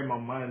where my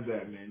mind's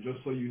at, man.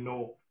 Just so you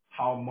know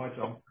how much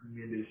I'm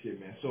putting in this shit,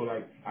 man. So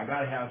I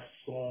gotta have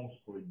songs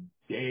for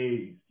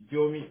days. You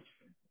feel me?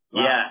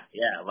 Yeah,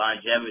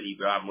 longevity,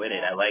 bro. I'm with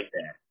it. I like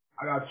that.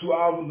 I got 2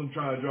 albums I'm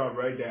trying to drop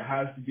right there.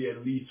 Has to be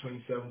at least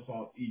 27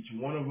 songs each.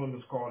 One of them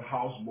is called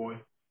Houseboy.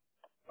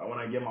 When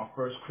I get my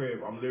first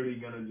crib, I'm literally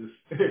gonna just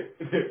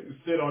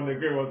sit on the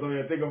crib or something.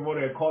 I think I'm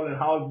gonna call it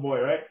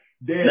Houseboy, right?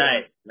 Then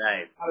Nice.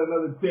 Got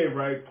another tape,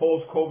 right?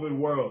 Post-COVID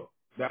world.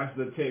 That's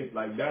the tape.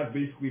 That's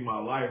basically my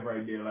life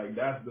right there.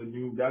 That's the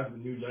new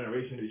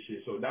generation of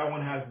shit. So that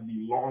one has to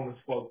be long as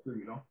fuck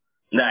too,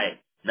 Nice.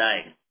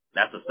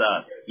 That's what's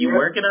up. You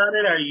working on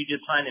it, or are you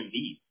just finding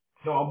beats?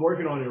 No, I'm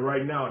working on it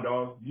right now,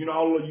 dog.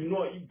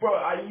 Bro,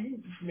 I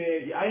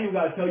ain't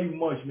gotta tell you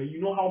much, man.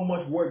 You know how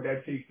much work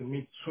that takes to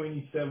make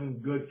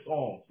 27 good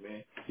songs,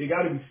 man. They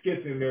gotta be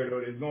skits in there though.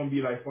 It's gonna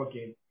be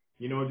fucking,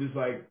 just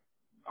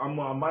I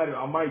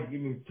might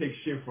even take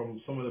shit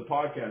from some of the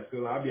podcasts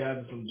because I'll be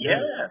having some.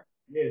 Yeah.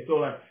 Yeah, so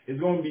like it's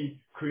gonna be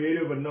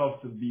creative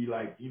enough to be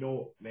like, you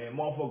know, man,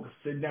 motherfuckers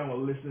sit down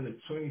and listen to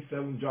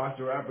 27 Josh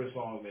the Rapper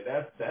songs, man.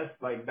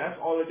 That's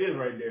all it is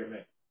right there,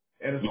 man.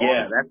 And it's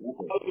Yeah, that's it.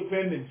 all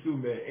independent too,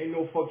 man. Ain't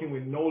no fucking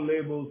with no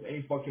labels,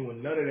 ain't fucking with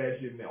none of that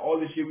shit, man. All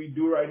the shit we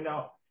do right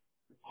now,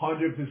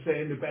 100%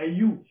 independent. And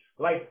you,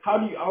 like, how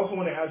do you? I also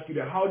want to ask you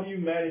that. How do you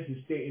manage to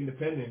stay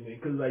independent, man?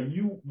 Because like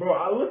you, bro,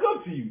 I look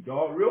up to you,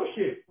 dog. Real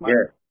shit. Like,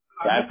 Yeah,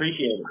 I I know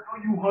appreciate it.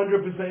 you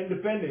 100%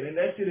 independent, and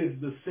that shit is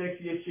the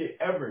sexiest shit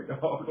ever,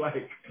 dog.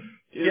 Like,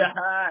 it's Yeah,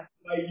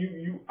 like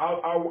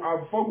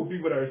I fuck with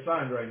people that are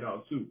signed right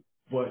now too.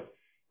 But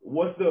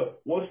what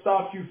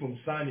stops you from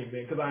signing,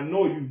 man? Because I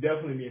know you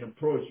definitely been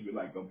approached with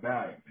like a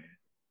bag, man.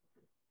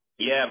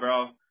 yeah,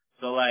 bro.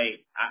 So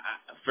like,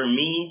 for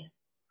me,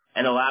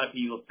 and a lot of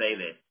people say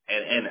this,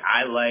 and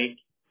I like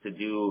to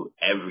do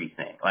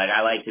everything. Like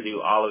I like to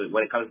do all of it.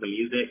 When it comes to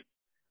music,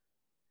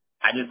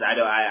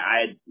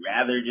 I'd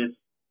rather just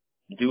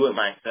do it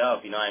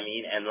myself, you know what I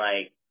mean? And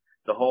like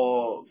the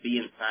whole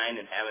being signed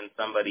and having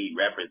somebody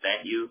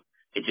represent you,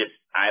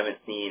 I haven't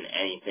seen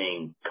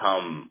anything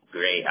come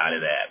great out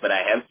of that. But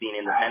I have seen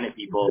independent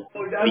people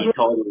Oh, that's be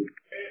totally,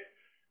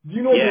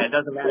 you know yeah, it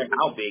doesn't matter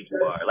how big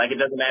you are. Like it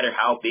doesn't matter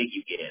how big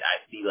you get.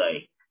 I see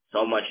like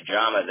so much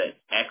drama that's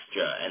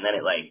extra and then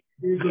it like,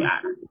 the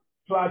I'm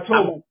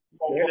plateau.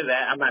 not scared of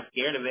that. I'm not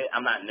scared of it.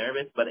 I'm not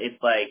nervous, but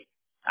it's like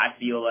I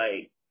feel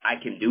like I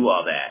can do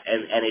all that,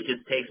 and it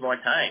just takes more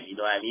time. You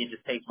know what I mean? It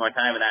just takes more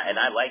time, and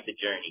I like the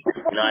journey.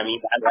 You know what I mean?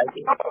 I like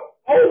it.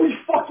 Holy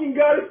fucking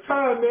god, it's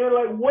time, man.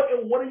 Like,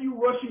 what are you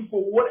rushing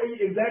for?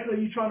 Exactly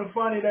are you trying to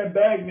find in that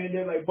bag, man?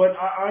 They're like, but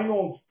I ain't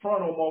gonna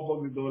front on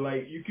motherfuckers though.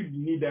 Like, you could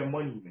need that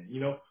money, man.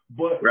 You know.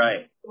 But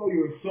Right. I saw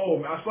your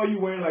soul, man. I saw you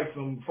wearing like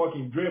some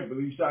fucking drip, but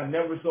you said I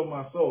never sold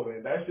my soul,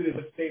 man. That shit is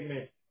a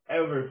statement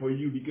ever for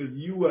you because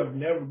you have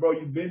never, bro.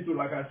 You've been through,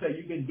 like I said,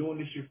 you've been doing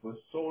this shit for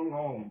so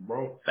long,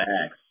 bro.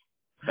 Facts.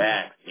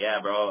 Facts.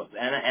 Yeah, bro.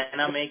 And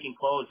I'm making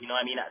clothes. You know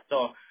what I mean?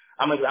 So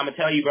I'm gonna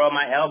tell you, bro.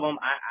 My album,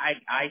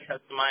 I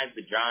customized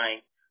the drawing.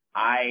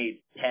 I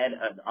had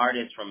an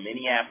artist from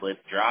Minneapolis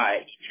draw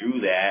it. He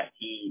drew that.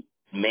 He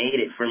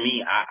made it for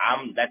me.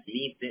 That's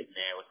me sitting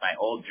there with my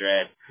old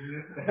dress.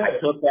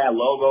 I took that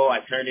logo,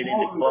 I turned it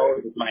into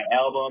clothes. It's my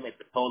album. It's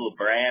a total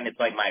brand. It's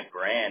like my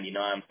brand. You know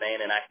what I'm saying?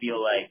 And I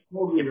feel like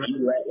if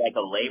you let like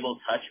a label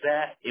touch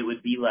that, it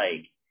would be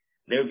like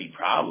there would be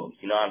problems.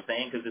 You know what I'm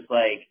saying? Because it's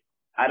like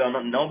I don't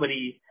know.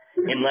 Nobody,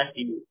 unless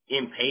you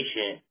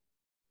impatient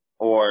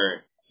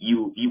or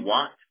you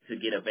want to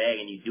get a bag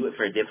and you do it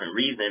for a different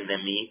reason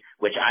than me,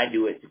 which I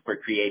do it for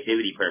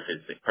creativity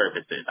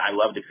purposes. I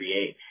love to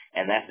create,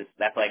 and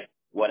that's like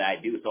what I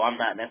do. So I'm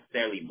not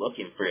necessarily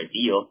looking for a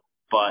deal,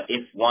 but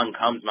if one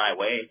comes my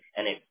way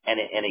and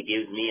it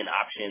gives me an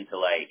option to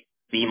like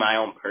be my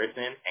own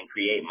person and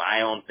create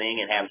my own thing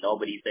and have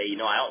nobody say, you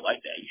know, I don't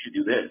like that. You should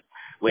do this,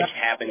 which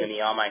happened to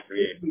me all my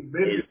career.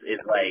 Is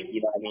like,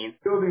 you know what I mean?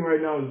 Building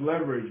right now is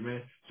leverage,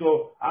 man.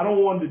 So I don't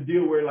want the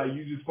deal where like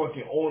you just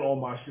fucking own all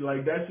my shit.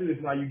 Like that shit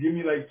is not. You give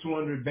me like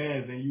 200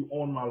 bands and you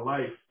own my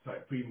life,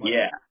 like pretty much.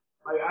 Yeah,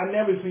 Like I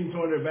never seen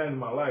 200 bands in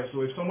my life.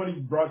 So if somebody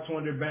brought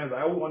 200 bands,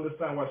 I would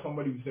understand why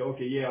somebody would say,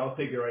 okay, yeah, I'll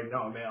take it right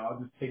now, man. I'll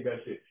just take that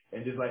shit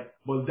and just like.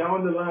 But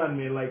down the line,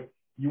 man, like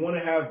you want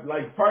to have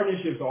like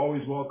partnerships are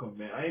always welcome,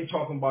 man. I ain't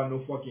talking about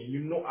no fucking. You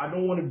know, I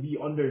don't want to be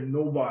under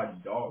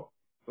nobody, dog.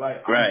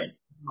 Like I'm right.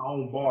 my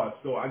own boss,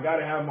 so I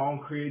gotta have my own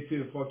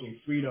creative fucking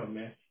freedom,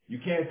 man. You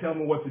can't tell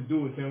me what to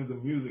do in terms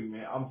of music,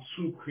 man. I'm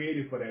too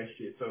creative for that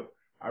shit. So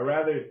I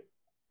rather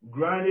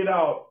grind it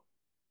out,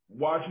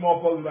 watch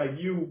motherfuckers like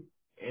you,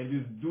 and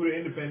just do the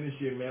independent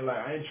shit, man. Like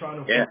I ain't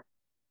trying to Yeah.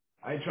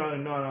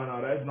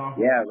 no, that's not for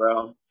me. Yeah,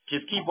 bro.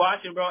 Just keep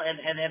watching, bro. And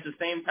at the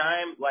same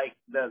time, like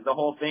the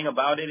whole thing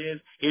about it is,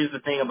 here's the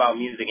thing about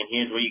music, and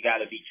here's where you got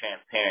to be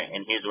transparent,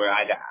 and here's where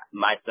I got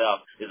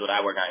myself. This is what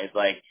I work on. It's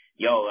like,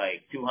 yo,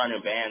 like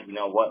 200 bands. You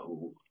know what?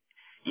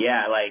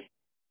 Yeah, like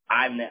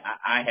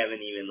I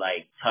haven't even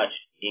like touched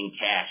in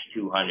cash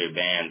 200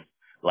 bands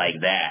like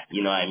that.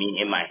 You know what I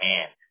mean? In my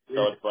hand.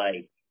 So it's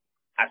like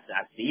I've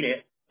seen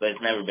it, but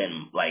it's never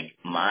been like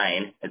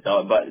mine. It's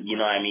all, but you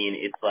know what I mean?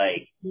 It's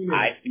like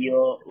I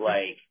feel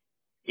like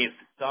if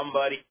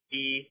somebody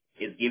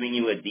is giving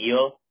you a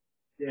deal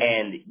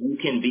and you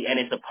can be, and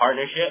it's a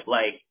partnership,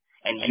 like,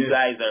 and you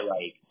guys are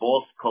like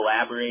both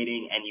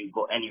collaborating and you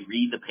go and you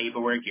read the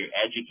paperwork, you're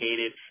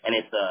educated, and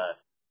it's a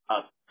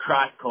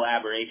cross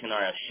collaboration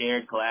or a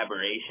shared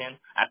collaboration.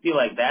 I feel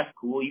like that's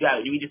cool. We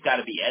just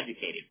gotta be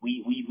educated.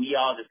 We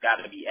all just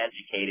gotta be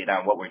educated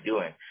on what we're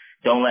doing.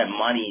 Don't let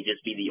money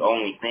just be the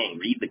only thing.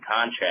 Read the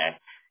contract.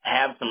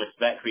 Have some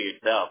respect for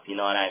yourself. You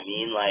know what I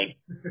mean? Like,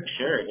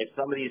 sure, if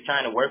somebody is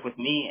trying to work with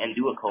me and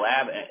do a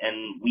collab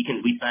and we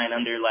sign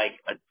under like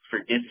for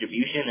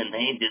distribution and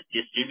they just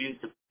distribute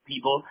to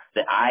people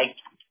that I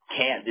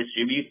can't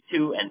distribute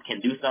to and can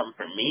do something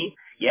for me,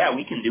 yeah,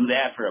 we can do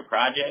that for a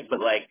project,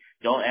 but like,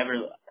 don't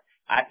ever,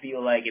 I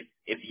feel like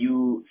if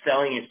you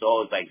selling your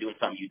soul is like doing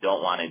something you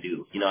don't want to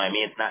do. You know what I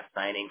mean? It's not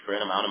signing for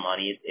an amount of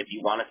money. If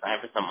you want to sign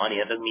for some money,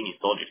 that doesn't mean you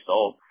sold your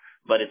soul,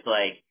 but it's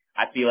like,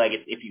 I feel like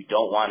if you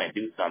don't want to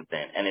do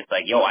something and it's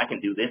like, yo, I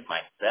can do this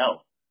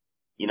myself,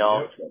 you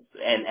know,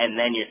 and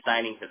then you're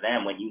signing to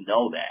them when you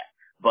know that.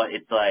 But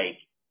it's like,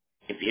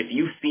 if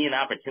you see an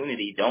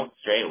opportunity, don't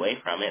stray away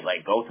from it.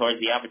 Like, go towards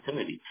the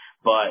opportunity.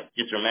 But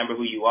just remember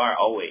who you are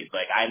always.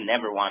 Like, I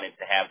never wanted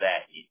to have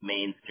that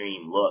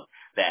mainstream look,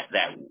 that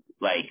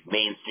like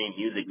mainstream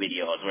music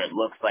videos where it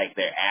looks like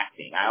they're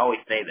acting. I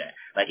always say that.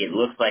 Like, it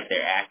looks like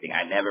they're acting.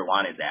 I never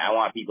wanted that. I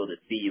want people to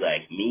see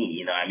like me,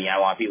 you know what I mean? I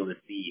want people to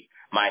see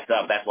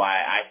myself. That's why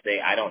I say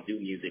I don't do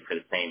music for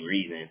the same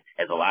reason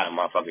as a lot of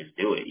motherfuckers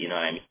do it. You know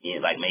what I mean?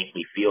 It like makes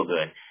me feel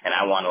good, and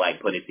I want to like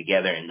put it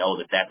together and know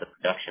that that's a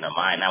production of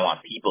mine. I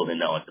want people to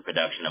know it's a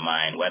production of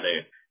mine,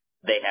 whether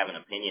they have an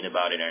opinion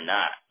about it or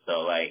not.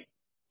 So like,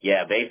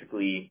 yeah,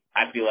 basically,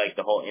 I feel like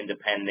the whole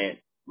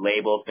independent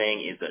label thing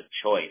is a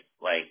choice.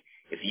 Like,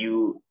 if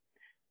you're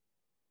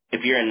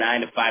a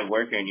 9-to-5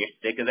 worker and you're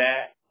sick of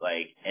that,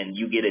 like, and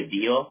you get a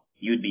deal,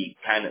 you'd be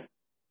kind of,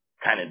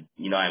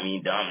 you know what I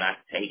mean, dumb not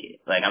to take it.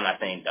 Like, I'm not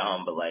saying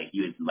dumb, but like,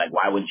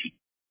 why wouldn't you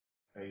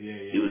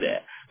do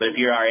that? But if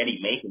you're already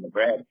making the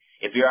bread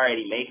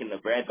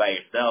by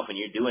yourself and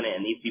you're doing it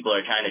and these people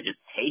are trying to just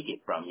take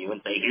it from you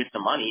and say, here's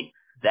some money,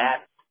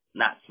 that's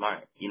not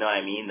smart. You know what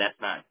I mean?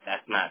 That's not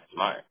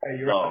smart.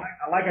 Hey, So,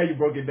 I like how you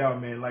broke it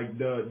down, man. Like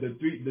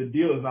the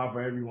deal is not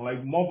for everyone.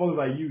 Like motherfuckers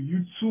like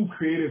you too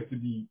creative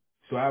to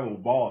have a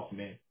boss,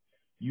 man.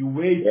 You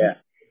way too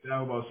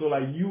about. So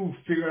like you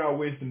figure out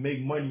ways to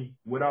make money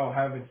without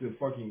having to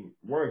fucking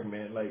work,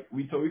 man. Like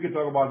we could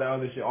talk about that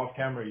other shit off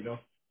camera, you know.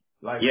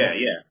 Like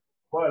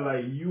but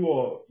like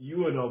you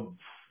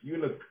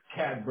in a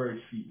catbird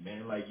seat,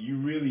 man. Like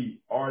you really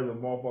are the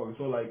motherfucker.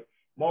 So like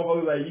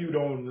motherfuckers like you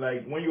don't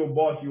like when you're a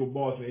boss,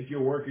 man. If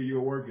you're a worker, you're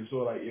a worker. So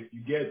like if you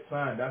get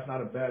signed, that's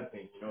not a bad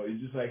thing, you know. It's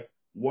just like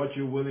what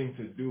you're willing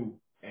to do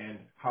and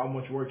how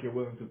much work you're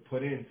willing to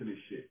put into this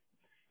shit.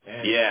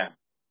 And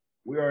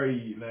we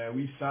already, man,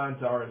 we signed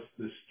to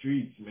the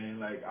streets, man.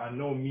 Like, I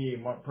know me,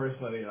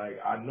 personally, like,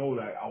 I know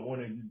that I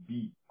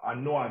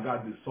know I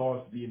got the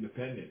sauce to be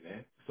independent,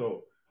 man.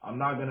 So, I'm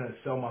not gonna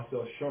sell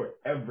myself short,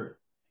 ever.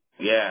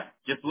 Yeah.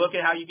 Just look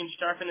at how you can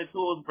sharpen the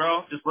tools,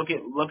 bro. Just look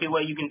at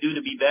what you can do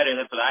to be better.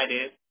 That's what I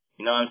did.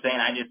 You know what I'm saying?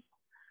 I just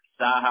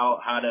saw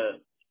how to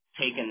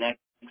take a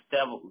next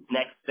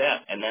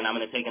step, and then I'm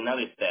gonna take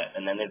another step,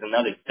 and then there's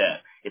another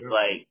step. It's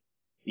like,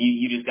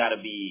 you just gotta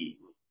be,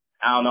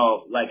 I don't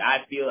know, like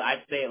I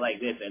say it like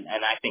this, and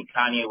I think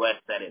Kanye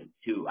West said it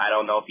too. I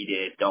don't know if he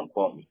did, don't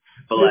quote me.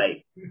 But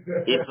like,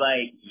 it's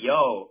like,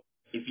 yo,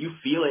 if you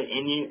feel it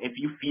in you, if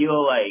you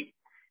feel like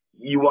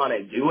you want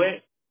to do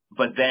it,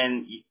 but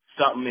then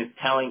something is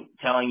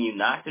telling you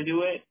not to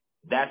do it,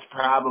 that's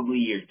probably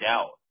your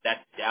doubt.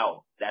 That's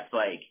doubt. That's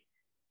like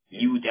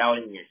you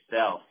doubting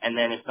yourself. And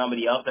then if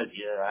somebody else says,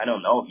 yeah, I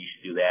don't know if you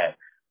should do that.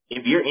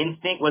 If your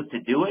instinct was to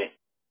do it,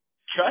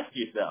 trust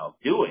yourself.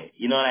 Do it.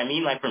 You know what I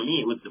mean? Like, for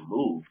me, it was the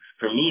move.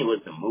 Because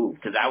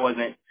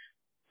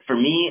for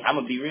me, I'm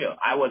going to be real.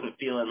 I wasn't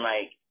feeling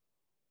like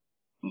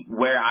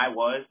where I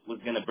was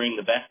going to bring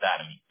the best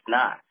out of me. It's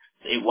not.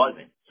 It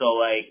wasn't. So,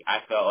 like,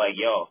 I felt like,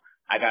 yo,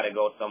 I got to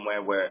go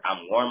somewhere where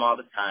I'm warm all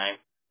the time.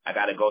 I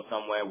got to go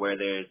somewhere where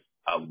there's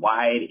a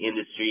wide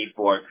industry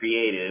for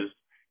creatives.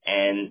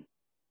 And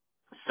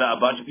so a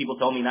bunch of people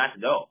told me not to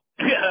go.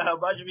 A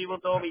bunch of people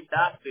told me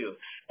not to.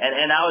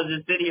 And I was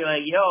just sitting here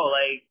like, yo,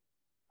 like,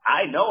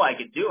 I know I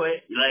could do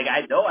it. Like,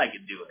 I know I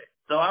could do it.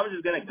 So I'm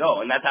just going to go.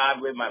 And that's how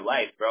I've lived my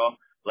life, bro.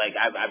 Like,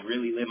 I've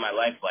really lived my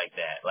life like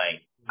that.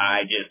 Like,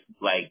 I just,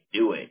 like,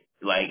 do it.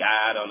 Like,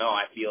 I don't know.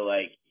 I feel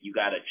like you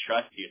got to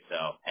trust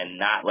yourself and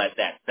not let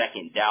that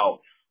second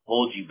doubt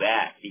hold you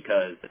back,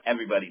 because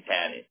everybody's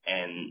had it.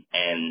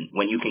 And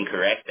when you can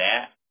correct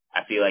that,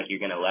 I feel like you're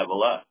going to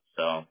level up.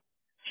 So,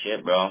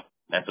 shit, bro.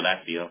 That's what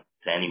I feel.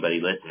 To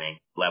anybody listening,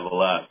 level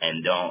up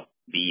and don't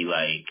be,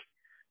 like,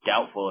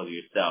 doubtful of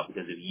yourself,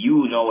 because if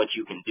you know what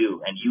you can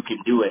do, and you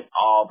can do it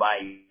all by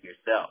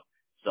yourself.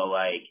 So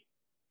like,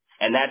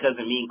 and that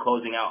doesn't mean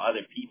closing out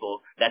other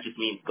people. That just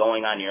means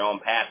going on your own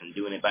path and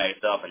doing it by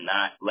yourself and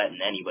not letting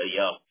anybody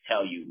else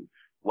tell you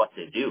what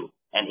to do,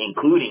 and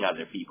including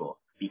other people,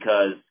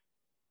 because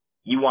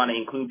you want to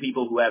include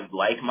people who have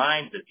like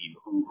minds of you,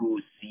 who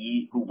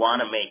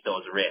want to make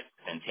those risks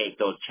and take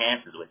those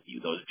chances with you,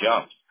 those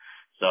jumps.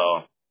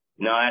 So,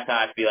 no, that's how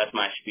I feel. That's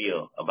my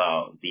spiel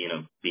about being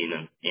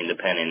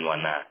independent and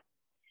whatnot.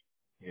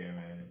 Yeah,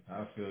 man.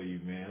 I feel you,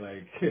 man.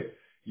 Like, I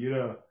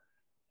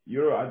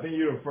think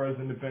you're the first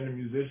independent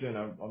musician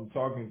I'm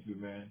talking to,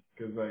 man.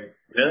 Cause like,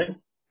 really?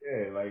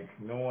 Yeah, like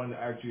no one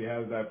actually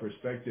has that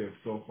perspective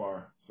so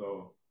far.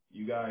 So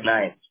you guys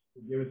nice.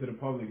 Give it to the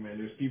public, man.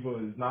 There's people,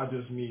 it's not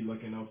just me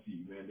looking up to you,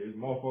 man. There's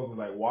motherfuckers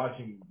like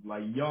watching,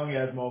 like young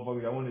ass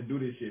motherfuckers that want to do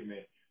this shit,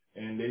 man.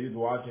 And they just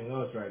watching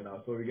us right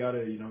now. So we gotta,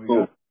 we got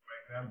an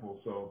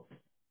example. So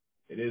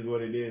it is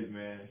what it is,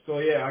 man. So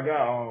yeah, I guess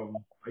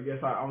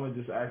I'm gonna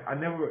just ask, I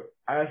never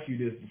asked you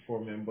this before,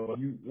 man, but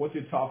what's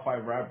your top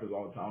 5 rappers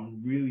all the time?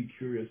 I'm really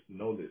curious to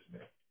know this,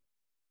 man.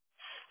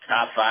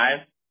 Top 5?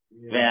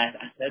 Yeah. Man,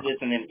 I said this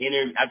in an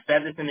interview. I've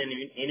said this in an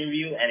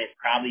interview, and it's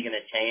probably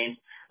gonna change.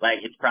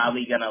 Like, it's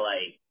probably gonna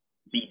like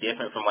be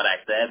different from what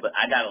I said. But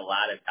I got a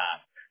lot of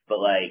tops. But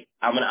like,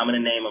 I'm gonna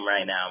name them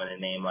right now. I'm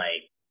gonna name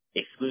like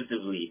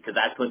exclusively because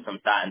I put some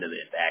thought into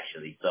this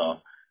actually.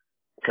 So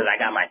because I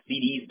got my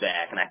CDs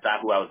back and I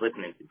thought who I was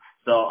listening to.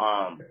 So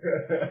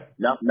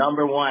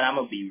number one, I'm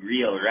gonna be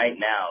real right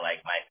now.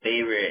 Like my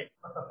favorite.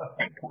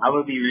 I'm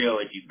gonna be real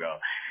with you, bro.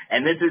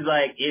 And this is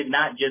like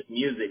not just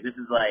music. This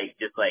is like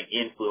just like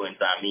influence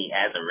on me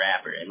as a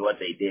rapper and what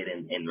they did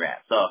in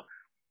rap. So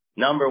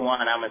number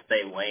one, I'm gonna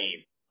say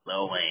Wayne,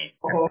 Lil Wayne.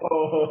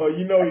 Oh,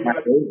 you know you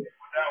got the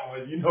same on that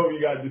one. You know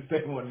you got the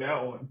same on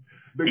that one.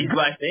 He's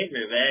my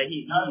favorite, man.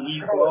 He's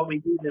the only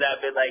dude that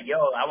I've been like, yo,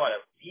 I want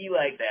to be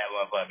like that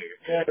motherfucker.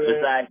 Yeah,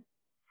 Besides,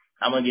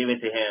 I'm gonna give it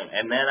to him,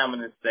 and then I'm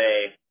gonna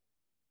say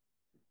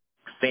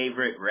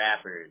favorite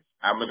rappers.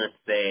 I'm gonna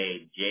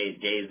say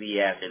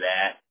Jay-Z after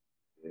that.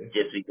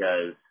 Just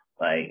because,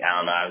 like, I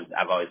don't know,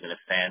 I've always been a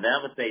fan. Then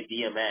I'm gonna say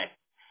DMX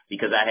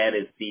because I had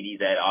his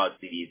CDs, I had all his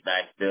CDs, and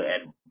I still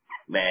had,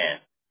 man,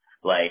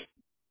 like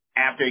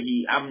after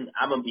I'm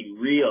gonna be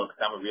real because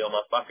I'm a real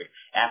motherfucker.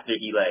 After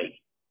he like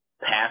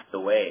passed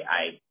away,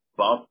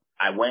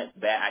 I went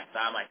back, I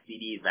saw my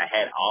CDs and I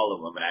had all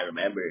of them, and I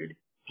remembered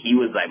he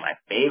was like my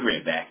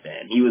favorite back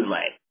then. He was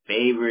my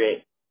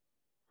favorite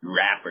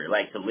rapper,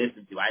 like to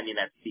listen to. I didn't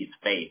have to see his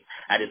face.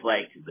 I just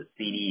liked the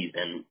CDs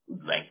and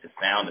like the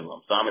sound of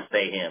them. So I'm gonna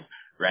say him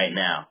right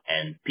now.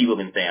 And people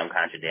can say I'm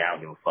contradicting. I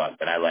don't give a fuck,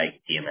 but I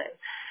like DMX.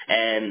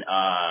 And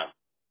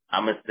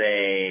I'm gonna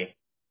say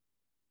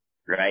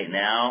right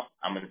now.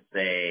 I'm gonna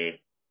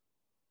say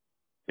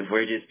if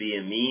we're just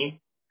being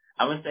me,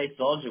 I'm gonna say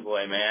Soulja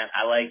Boy, man.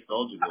 I like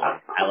Soulja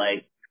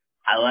Boy.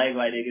 I like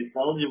my nigga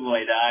Soulja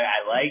Boy, dog.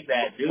 I like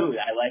that dude.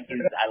 I like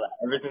his.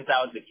 Ever since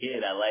I was a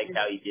kid, I liked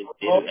how he just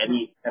did it.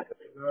 And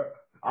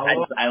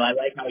I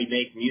like how he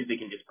makes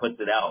music and just puts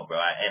it out, bro.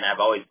 And I've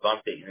always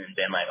bumped it and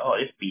been like, oh,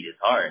 this beat is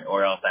hard.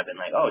 Or else I've been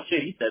like, oh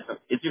shit, he said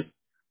something. It's just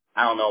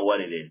I don't know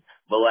what it is.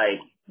 But like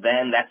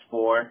then that's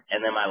 4,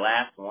 and then my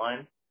last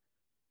one,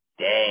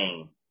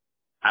 dang,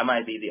 I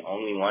might be the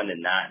only one to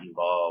not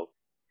involve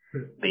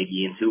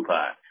Biggie and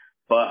Tupac.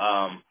 But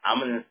I'm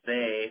gonna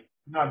say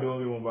not the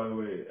only one, by the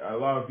way. A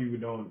lot of people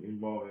don't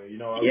involve it. You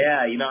know.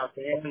 Yeah, you know what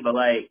I'm saying? But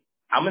like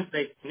I'm gonna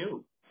say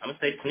Snoop. I'm gonna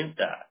say Snoop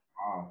Dogg.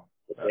 Wow.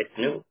 Say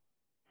Snoop.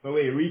 So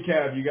wait,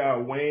 recap. You got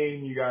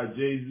Wayne. You got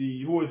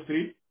Jay-Z. Who was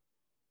 3?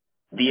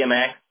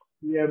 DMX.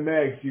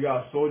 DMX. You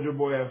got Soulja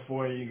Boy at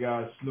 4, and you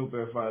got Snoop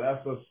at 5.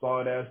 That's a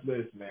solid ass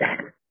list, man.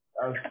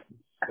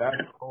 That's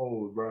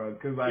cold, bro.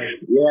 Cause like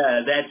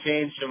Yeah, that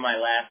changed from my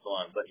last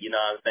one, but you know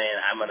what I'm saying?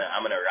 I'm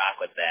gonna rock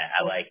with that.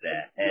 I like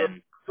that.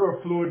 And you're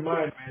a fluid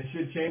mind, man.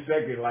 Shit change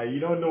second. Like you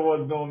don't know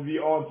what's gonna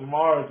be on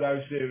tomorrow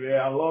type shit,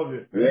 man. I love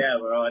it. Man. yeah,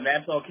 bro, and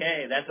that's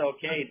okay. That's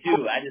okay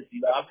too. I just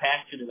I'm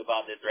passionate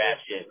about this rap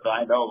shit, so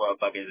I know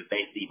motherfuckers if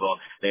they see both,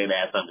 they're gonna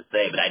have something to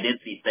say. But I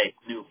did see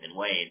Snoop and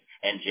Wayne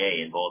and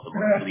Jay in both of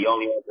them. So the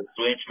only ones that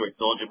switched were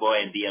Soulja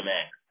Boy and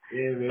DMX.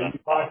 Yeah, man. You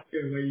lock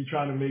in when you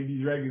trying to make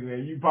these records,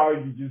 man. You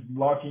probably just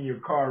lock in your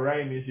car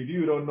right and shit.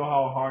 You don't know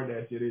how hard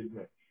that shit is,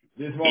 man.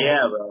 This one.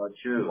 Yeah, bro.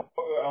 True.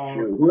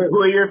 True.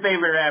 Who are your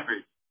favorite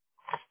rappers?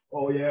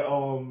 Oh yeah.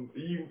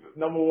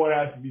 Number 1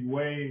 has to be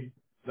Wayne.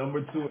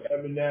 Number 2,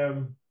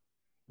 Eminem.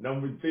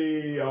 Number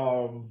 3,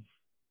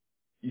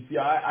 you see,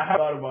 I have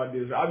thought about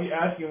this. I be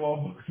asking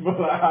motherfuckers, but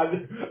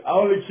I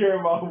only care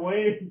about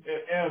Wayne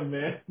and M,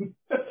 man.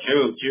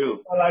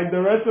 True. Like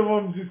the rest of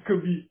them just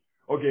could be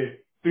okay.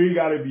 3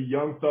 gotta be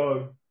Young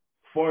Thug.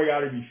 4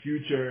 gotta be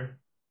Future.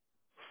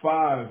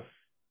 5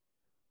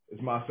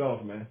 is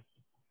myself, man.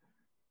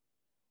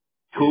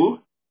 Who?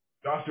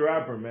 Josh the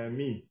Rapper, man.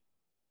 Me.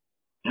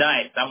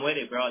 Nice. I'm with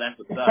it, bro. That's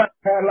what's up.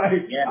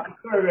 Like, Yeah. I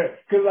swear, man.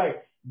 Cause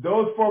like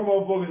those 4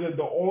 motherfuckers are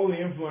the only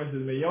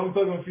influences, man. Young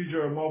Thug and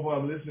Future are a motherfucker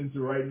I'm listening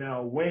to right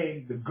now.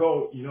 Wayne, the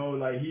GOAT, you know,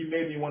 like he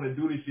made me want to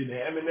do this shit. And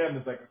Eminem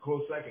is like a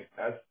close second.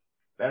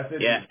 That's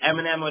it. Yeah.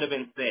 Eminem would have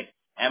been 6.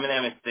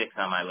 Eminem is 6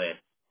 on my list.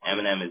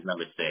 Eminem is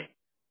number 6.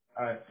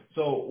 All right.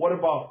 So what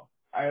about?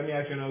 Let me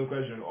ask you another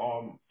question.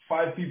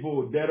 5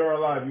 people, dead or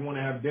alive, you want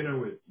to have dinner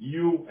with.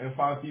 You and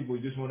 5 people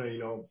you just want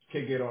to,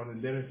 kick it on the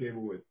dinner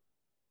table with.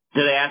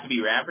 Do they have to be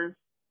rappers?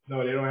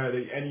 No, they don't have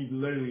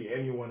literally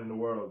anyone in the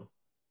world.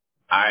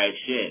 All right,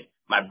 shit.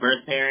 My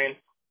birth parents,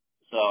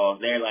 so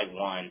they're like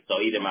 1. So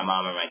either my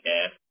mom or my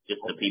dad, just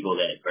the people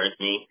that birthed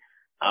me.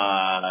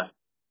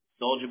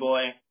 Soulja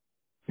Boy.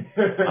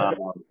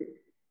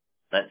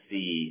 Let's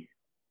see.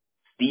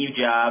 Steve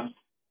Jobs.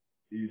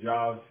 Steve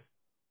Jobs.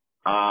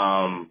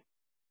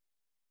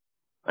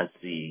 Let's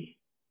see.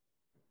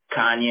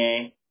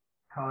 Kanye.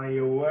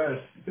 Kanye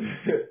West.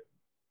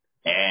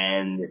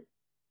 And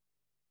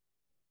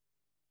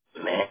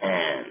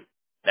man,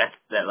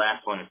 that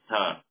last one is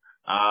tough.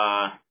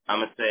 I'm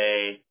gonna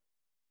say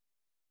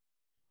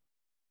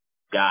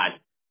God.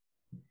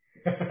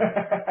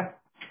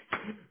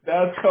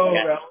 That's cold,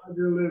 Yeah. man. I like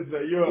your list,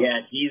 man.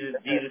 Yeah,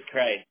 Jesus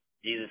Christ.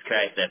 Jesus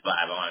Christ at 5.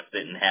 I want to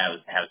sit and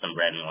have some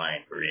bread and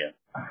wine for real.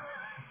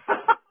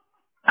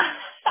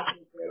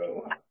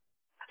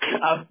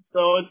 I'm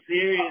so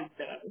serious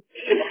now.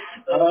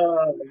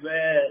 Oh,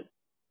 man.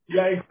 You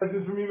got any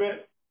questions for me, man?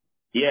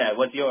 Yeah,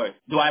 what's yours?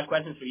 Do I have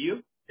questions for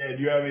you? Yeah,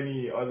 do you have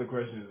any other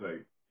questions?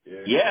 Like,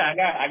 yeah. Yeah,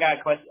 I got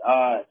a question.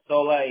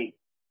 So like,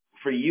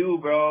 for you,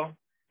 bro,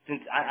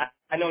 since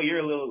I know you're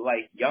a little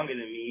like younger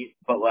than me,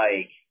 but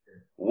like,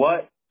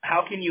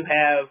 how can you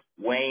have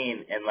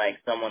Wayne and like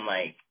someone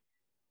like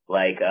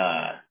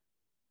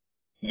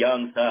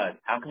Young Thug?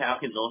 How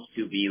can those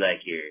two be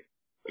like your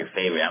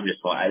favorite? This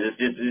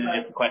is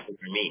just a question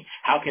for me.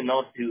 How can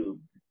those two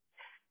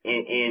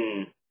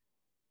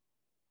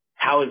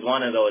how is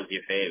one of those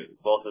your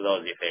favorite? Both of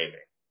those your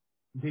favorite?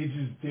 They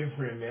just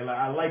different, man. Like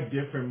I like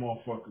different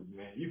motherfuckers,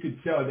 man. You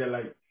could tell that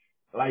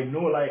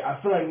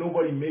I feel like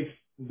nobody makes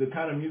the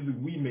kind of music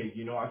we make,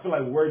 you know. I feel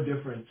like we're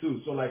different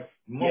too. So like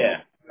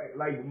Yeah.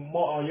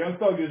 Young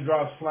Thug just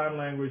dropped Slang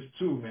Language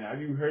too, man. Have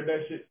you heard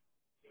that shit?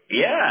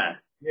 Yeah.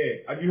 Yeah.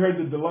 Have you heard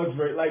the deluxe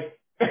version? Like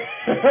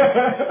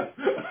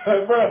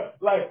bro,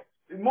 like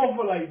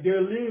motherfucker, like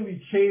they're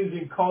literally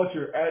changing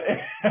culture at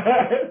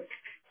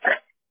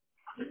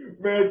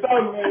man,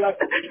 Thug, man, like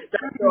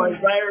That's going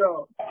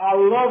viral. I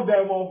love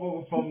that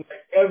motherfucker from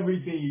like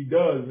everything he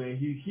does, man.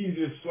 He's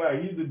just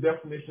swag. He's the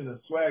definition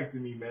of swag to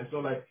me, man. So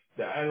like,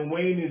 and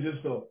Wayne is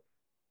just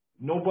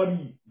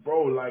nobody,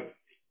 bro. Like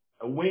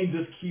Wayne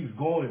just keeps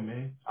going,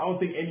 man. I don't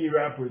think any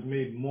rapper has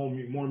made more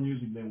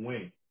music than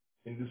Wayne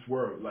in this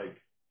world. Like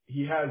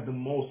he has the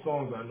most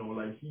songs I know.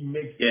 Like he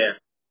makes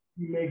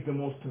the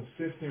most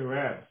consistent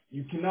raps.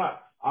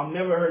 I've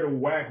never heard a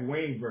whack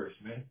Wayne verse,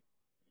 man.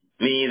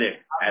 Me either.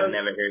 I've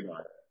never heard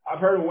one. I've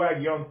heard a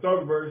whack Young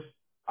Thug verse.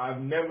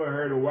 I've never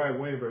heard a whack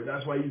Wayne verse.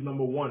 That's why he's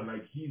number one.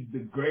 Like he's the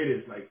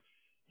greatest. Like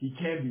he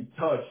can't be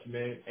touched,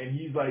 man. And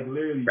he's like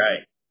literally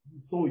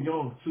he's so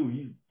young too.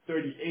 He's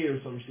 38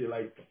 or some shit.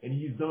 Like, and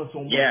he's done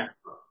so much. Yeah.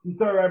 He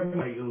started rapping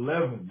like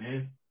 11,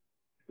 man.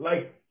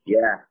 Like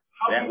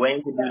that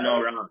Wayne can do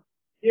no wrong.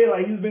 Yeah,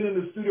 like he's been in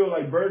the studio.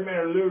 Like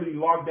Birdman literally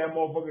locked that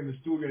motherfucker in the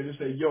studio and just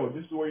said, "Yo,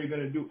 this is what you're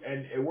gonna do,"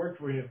 and it worked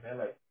for him, man.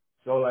 Like.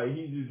 So like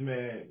he's just,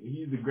 man,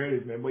 he's the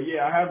greatest, man. But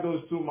yeah, I have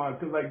those two, man,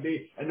 cause like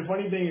and the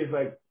funny thing is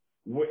like,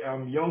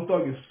 Young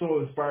Thug is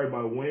so inspired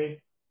by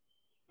Wayne,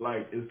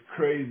 like it's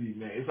crazy,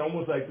 man. It's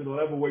almost like to the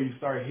level where you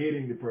start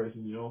hating the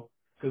person, you know,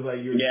 cause like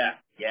you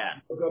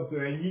look up to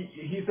him. And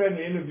he said in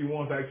an interview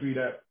once actually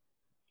that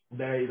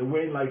the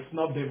Wayne like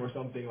snubbed him or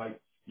something, like,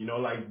 you know,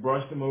 like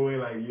brushed him away,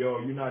 like, yo,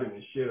 you're not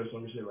even shit or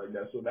some shit like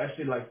that. So that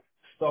shit like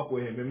stuck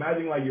with him.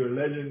 Imagine like you're a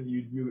legend,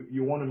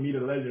 you want to meet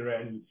a legend,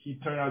 right? And he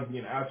turned out to be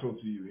an asshole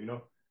to you, you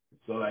know?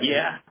 So like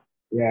yeah,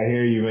 I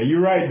hear you, man.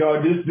 You're right,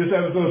 dog. This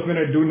episode's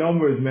gonna do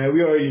numbers, man.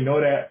 We already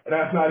know that.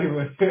 That's not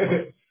even Yeah,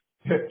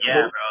 bro.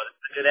 This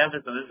is a good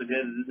episode. This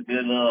is a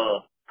good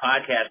little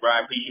podcast, bro.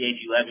 I appreciate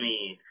you letting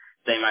me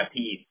say my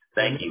piece.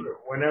 Thank you.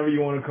 Whenever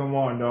you want to come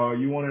on, dog.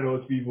 You one of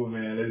those people,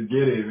 man. Let's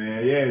get it,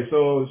 man. Yeah,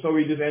 so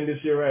we just end this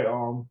shit right.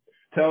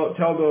 Tell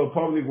the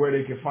public where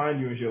they can find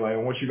you and shit, like,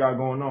 and what you got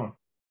going on.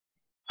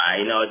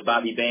 You know, it's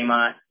Bobby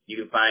Baymont. You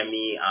can find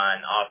me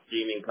on all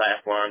streaming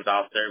platforms,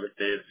 all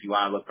services. If you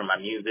want to look for my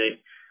music,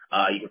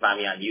 you can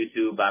find me on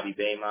YouTube, Bobby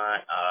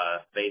Baymont,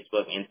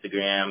 Facebook,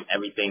 Instagram,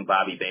 everything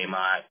Bobby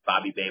Baymont,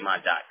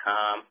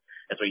 BobbyBaymont.com.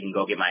 That's where you can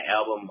go get my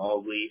album,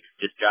 Mowgli.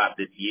 Just dropped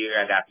this year.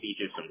 I got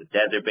features from the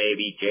Desert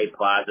Baby, Jay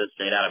Plaza,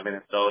 straight out of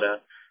Minnesota.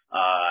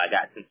 I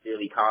got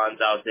Sincerely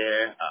Collins out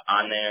there,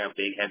 on there, a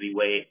big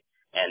heavyweight.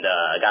 And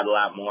I got a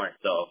lot more.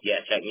 So,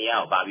 yeah, check me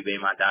out,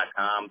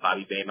 BobbyBaymont.com,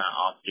 Bobby Baymont,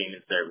 all streaming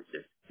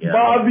services. Yeah.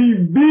 Bobby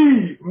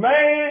B,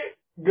 man.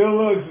 Good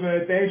looks,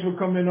 man. Thanks for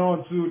coming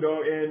on, too,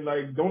 though. And,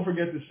 like, don't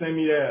forget to send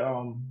me that,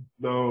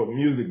 the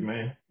music,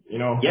 man. You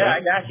know? Yeah, I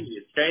got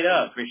you. Straight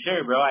up. For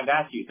sure, bro. I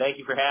got you. Thank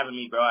you for having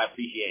me, bro. I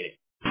appreciate it.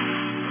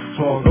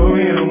 Smoke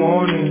early in the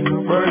morning,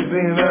 first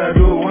thing that I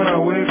do when I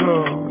wake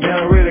up. Now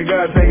I really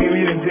got taking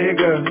me to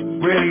take up.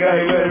 Really got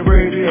you got to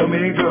bring to your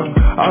makeup.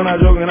 I'm not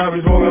joking, I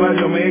be smoking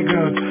like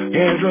Jamaica.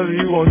 Can't trust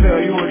you, gon'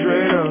 tell you a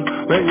traitor.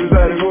 Make you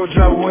decide to go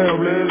chop away a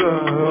blazer.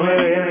 Don't let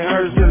it end it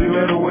hurt till you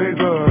let her wake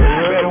up.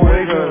 Let her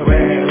wake up,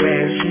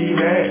 bad, she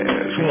mad.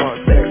 She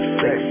want sex,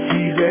 she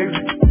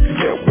sexy. She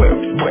get wet,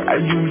 I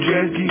use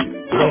jet ski.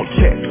 Don't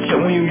check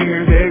when you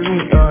hear text me.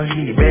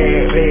 She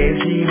bad,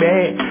 she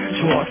mad.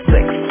 She want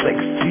sex,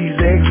 she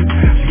sexy.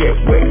 She get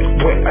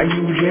wet, I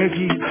use jet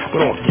ski. But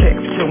don't check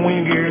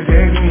when you hear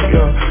text me.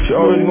 She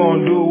always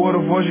gonna do what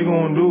the fuck she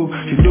gonna do.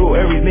 She do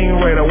everything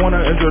right. I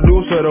wanna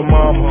introduce her to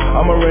mama.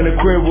 I'ma rent a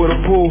crib with a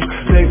pool.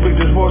 Take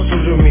pictures for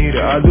social media.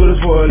 I do this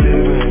for a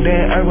living.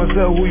 Then ask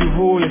myself who you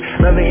fooling.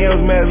 Nothing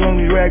else matters on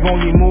these rap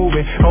gon' keep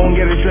moving. Don't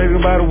get distracted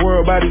by the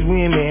world, by these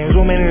women.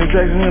 So many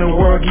attractions in the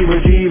world, keep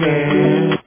achieving.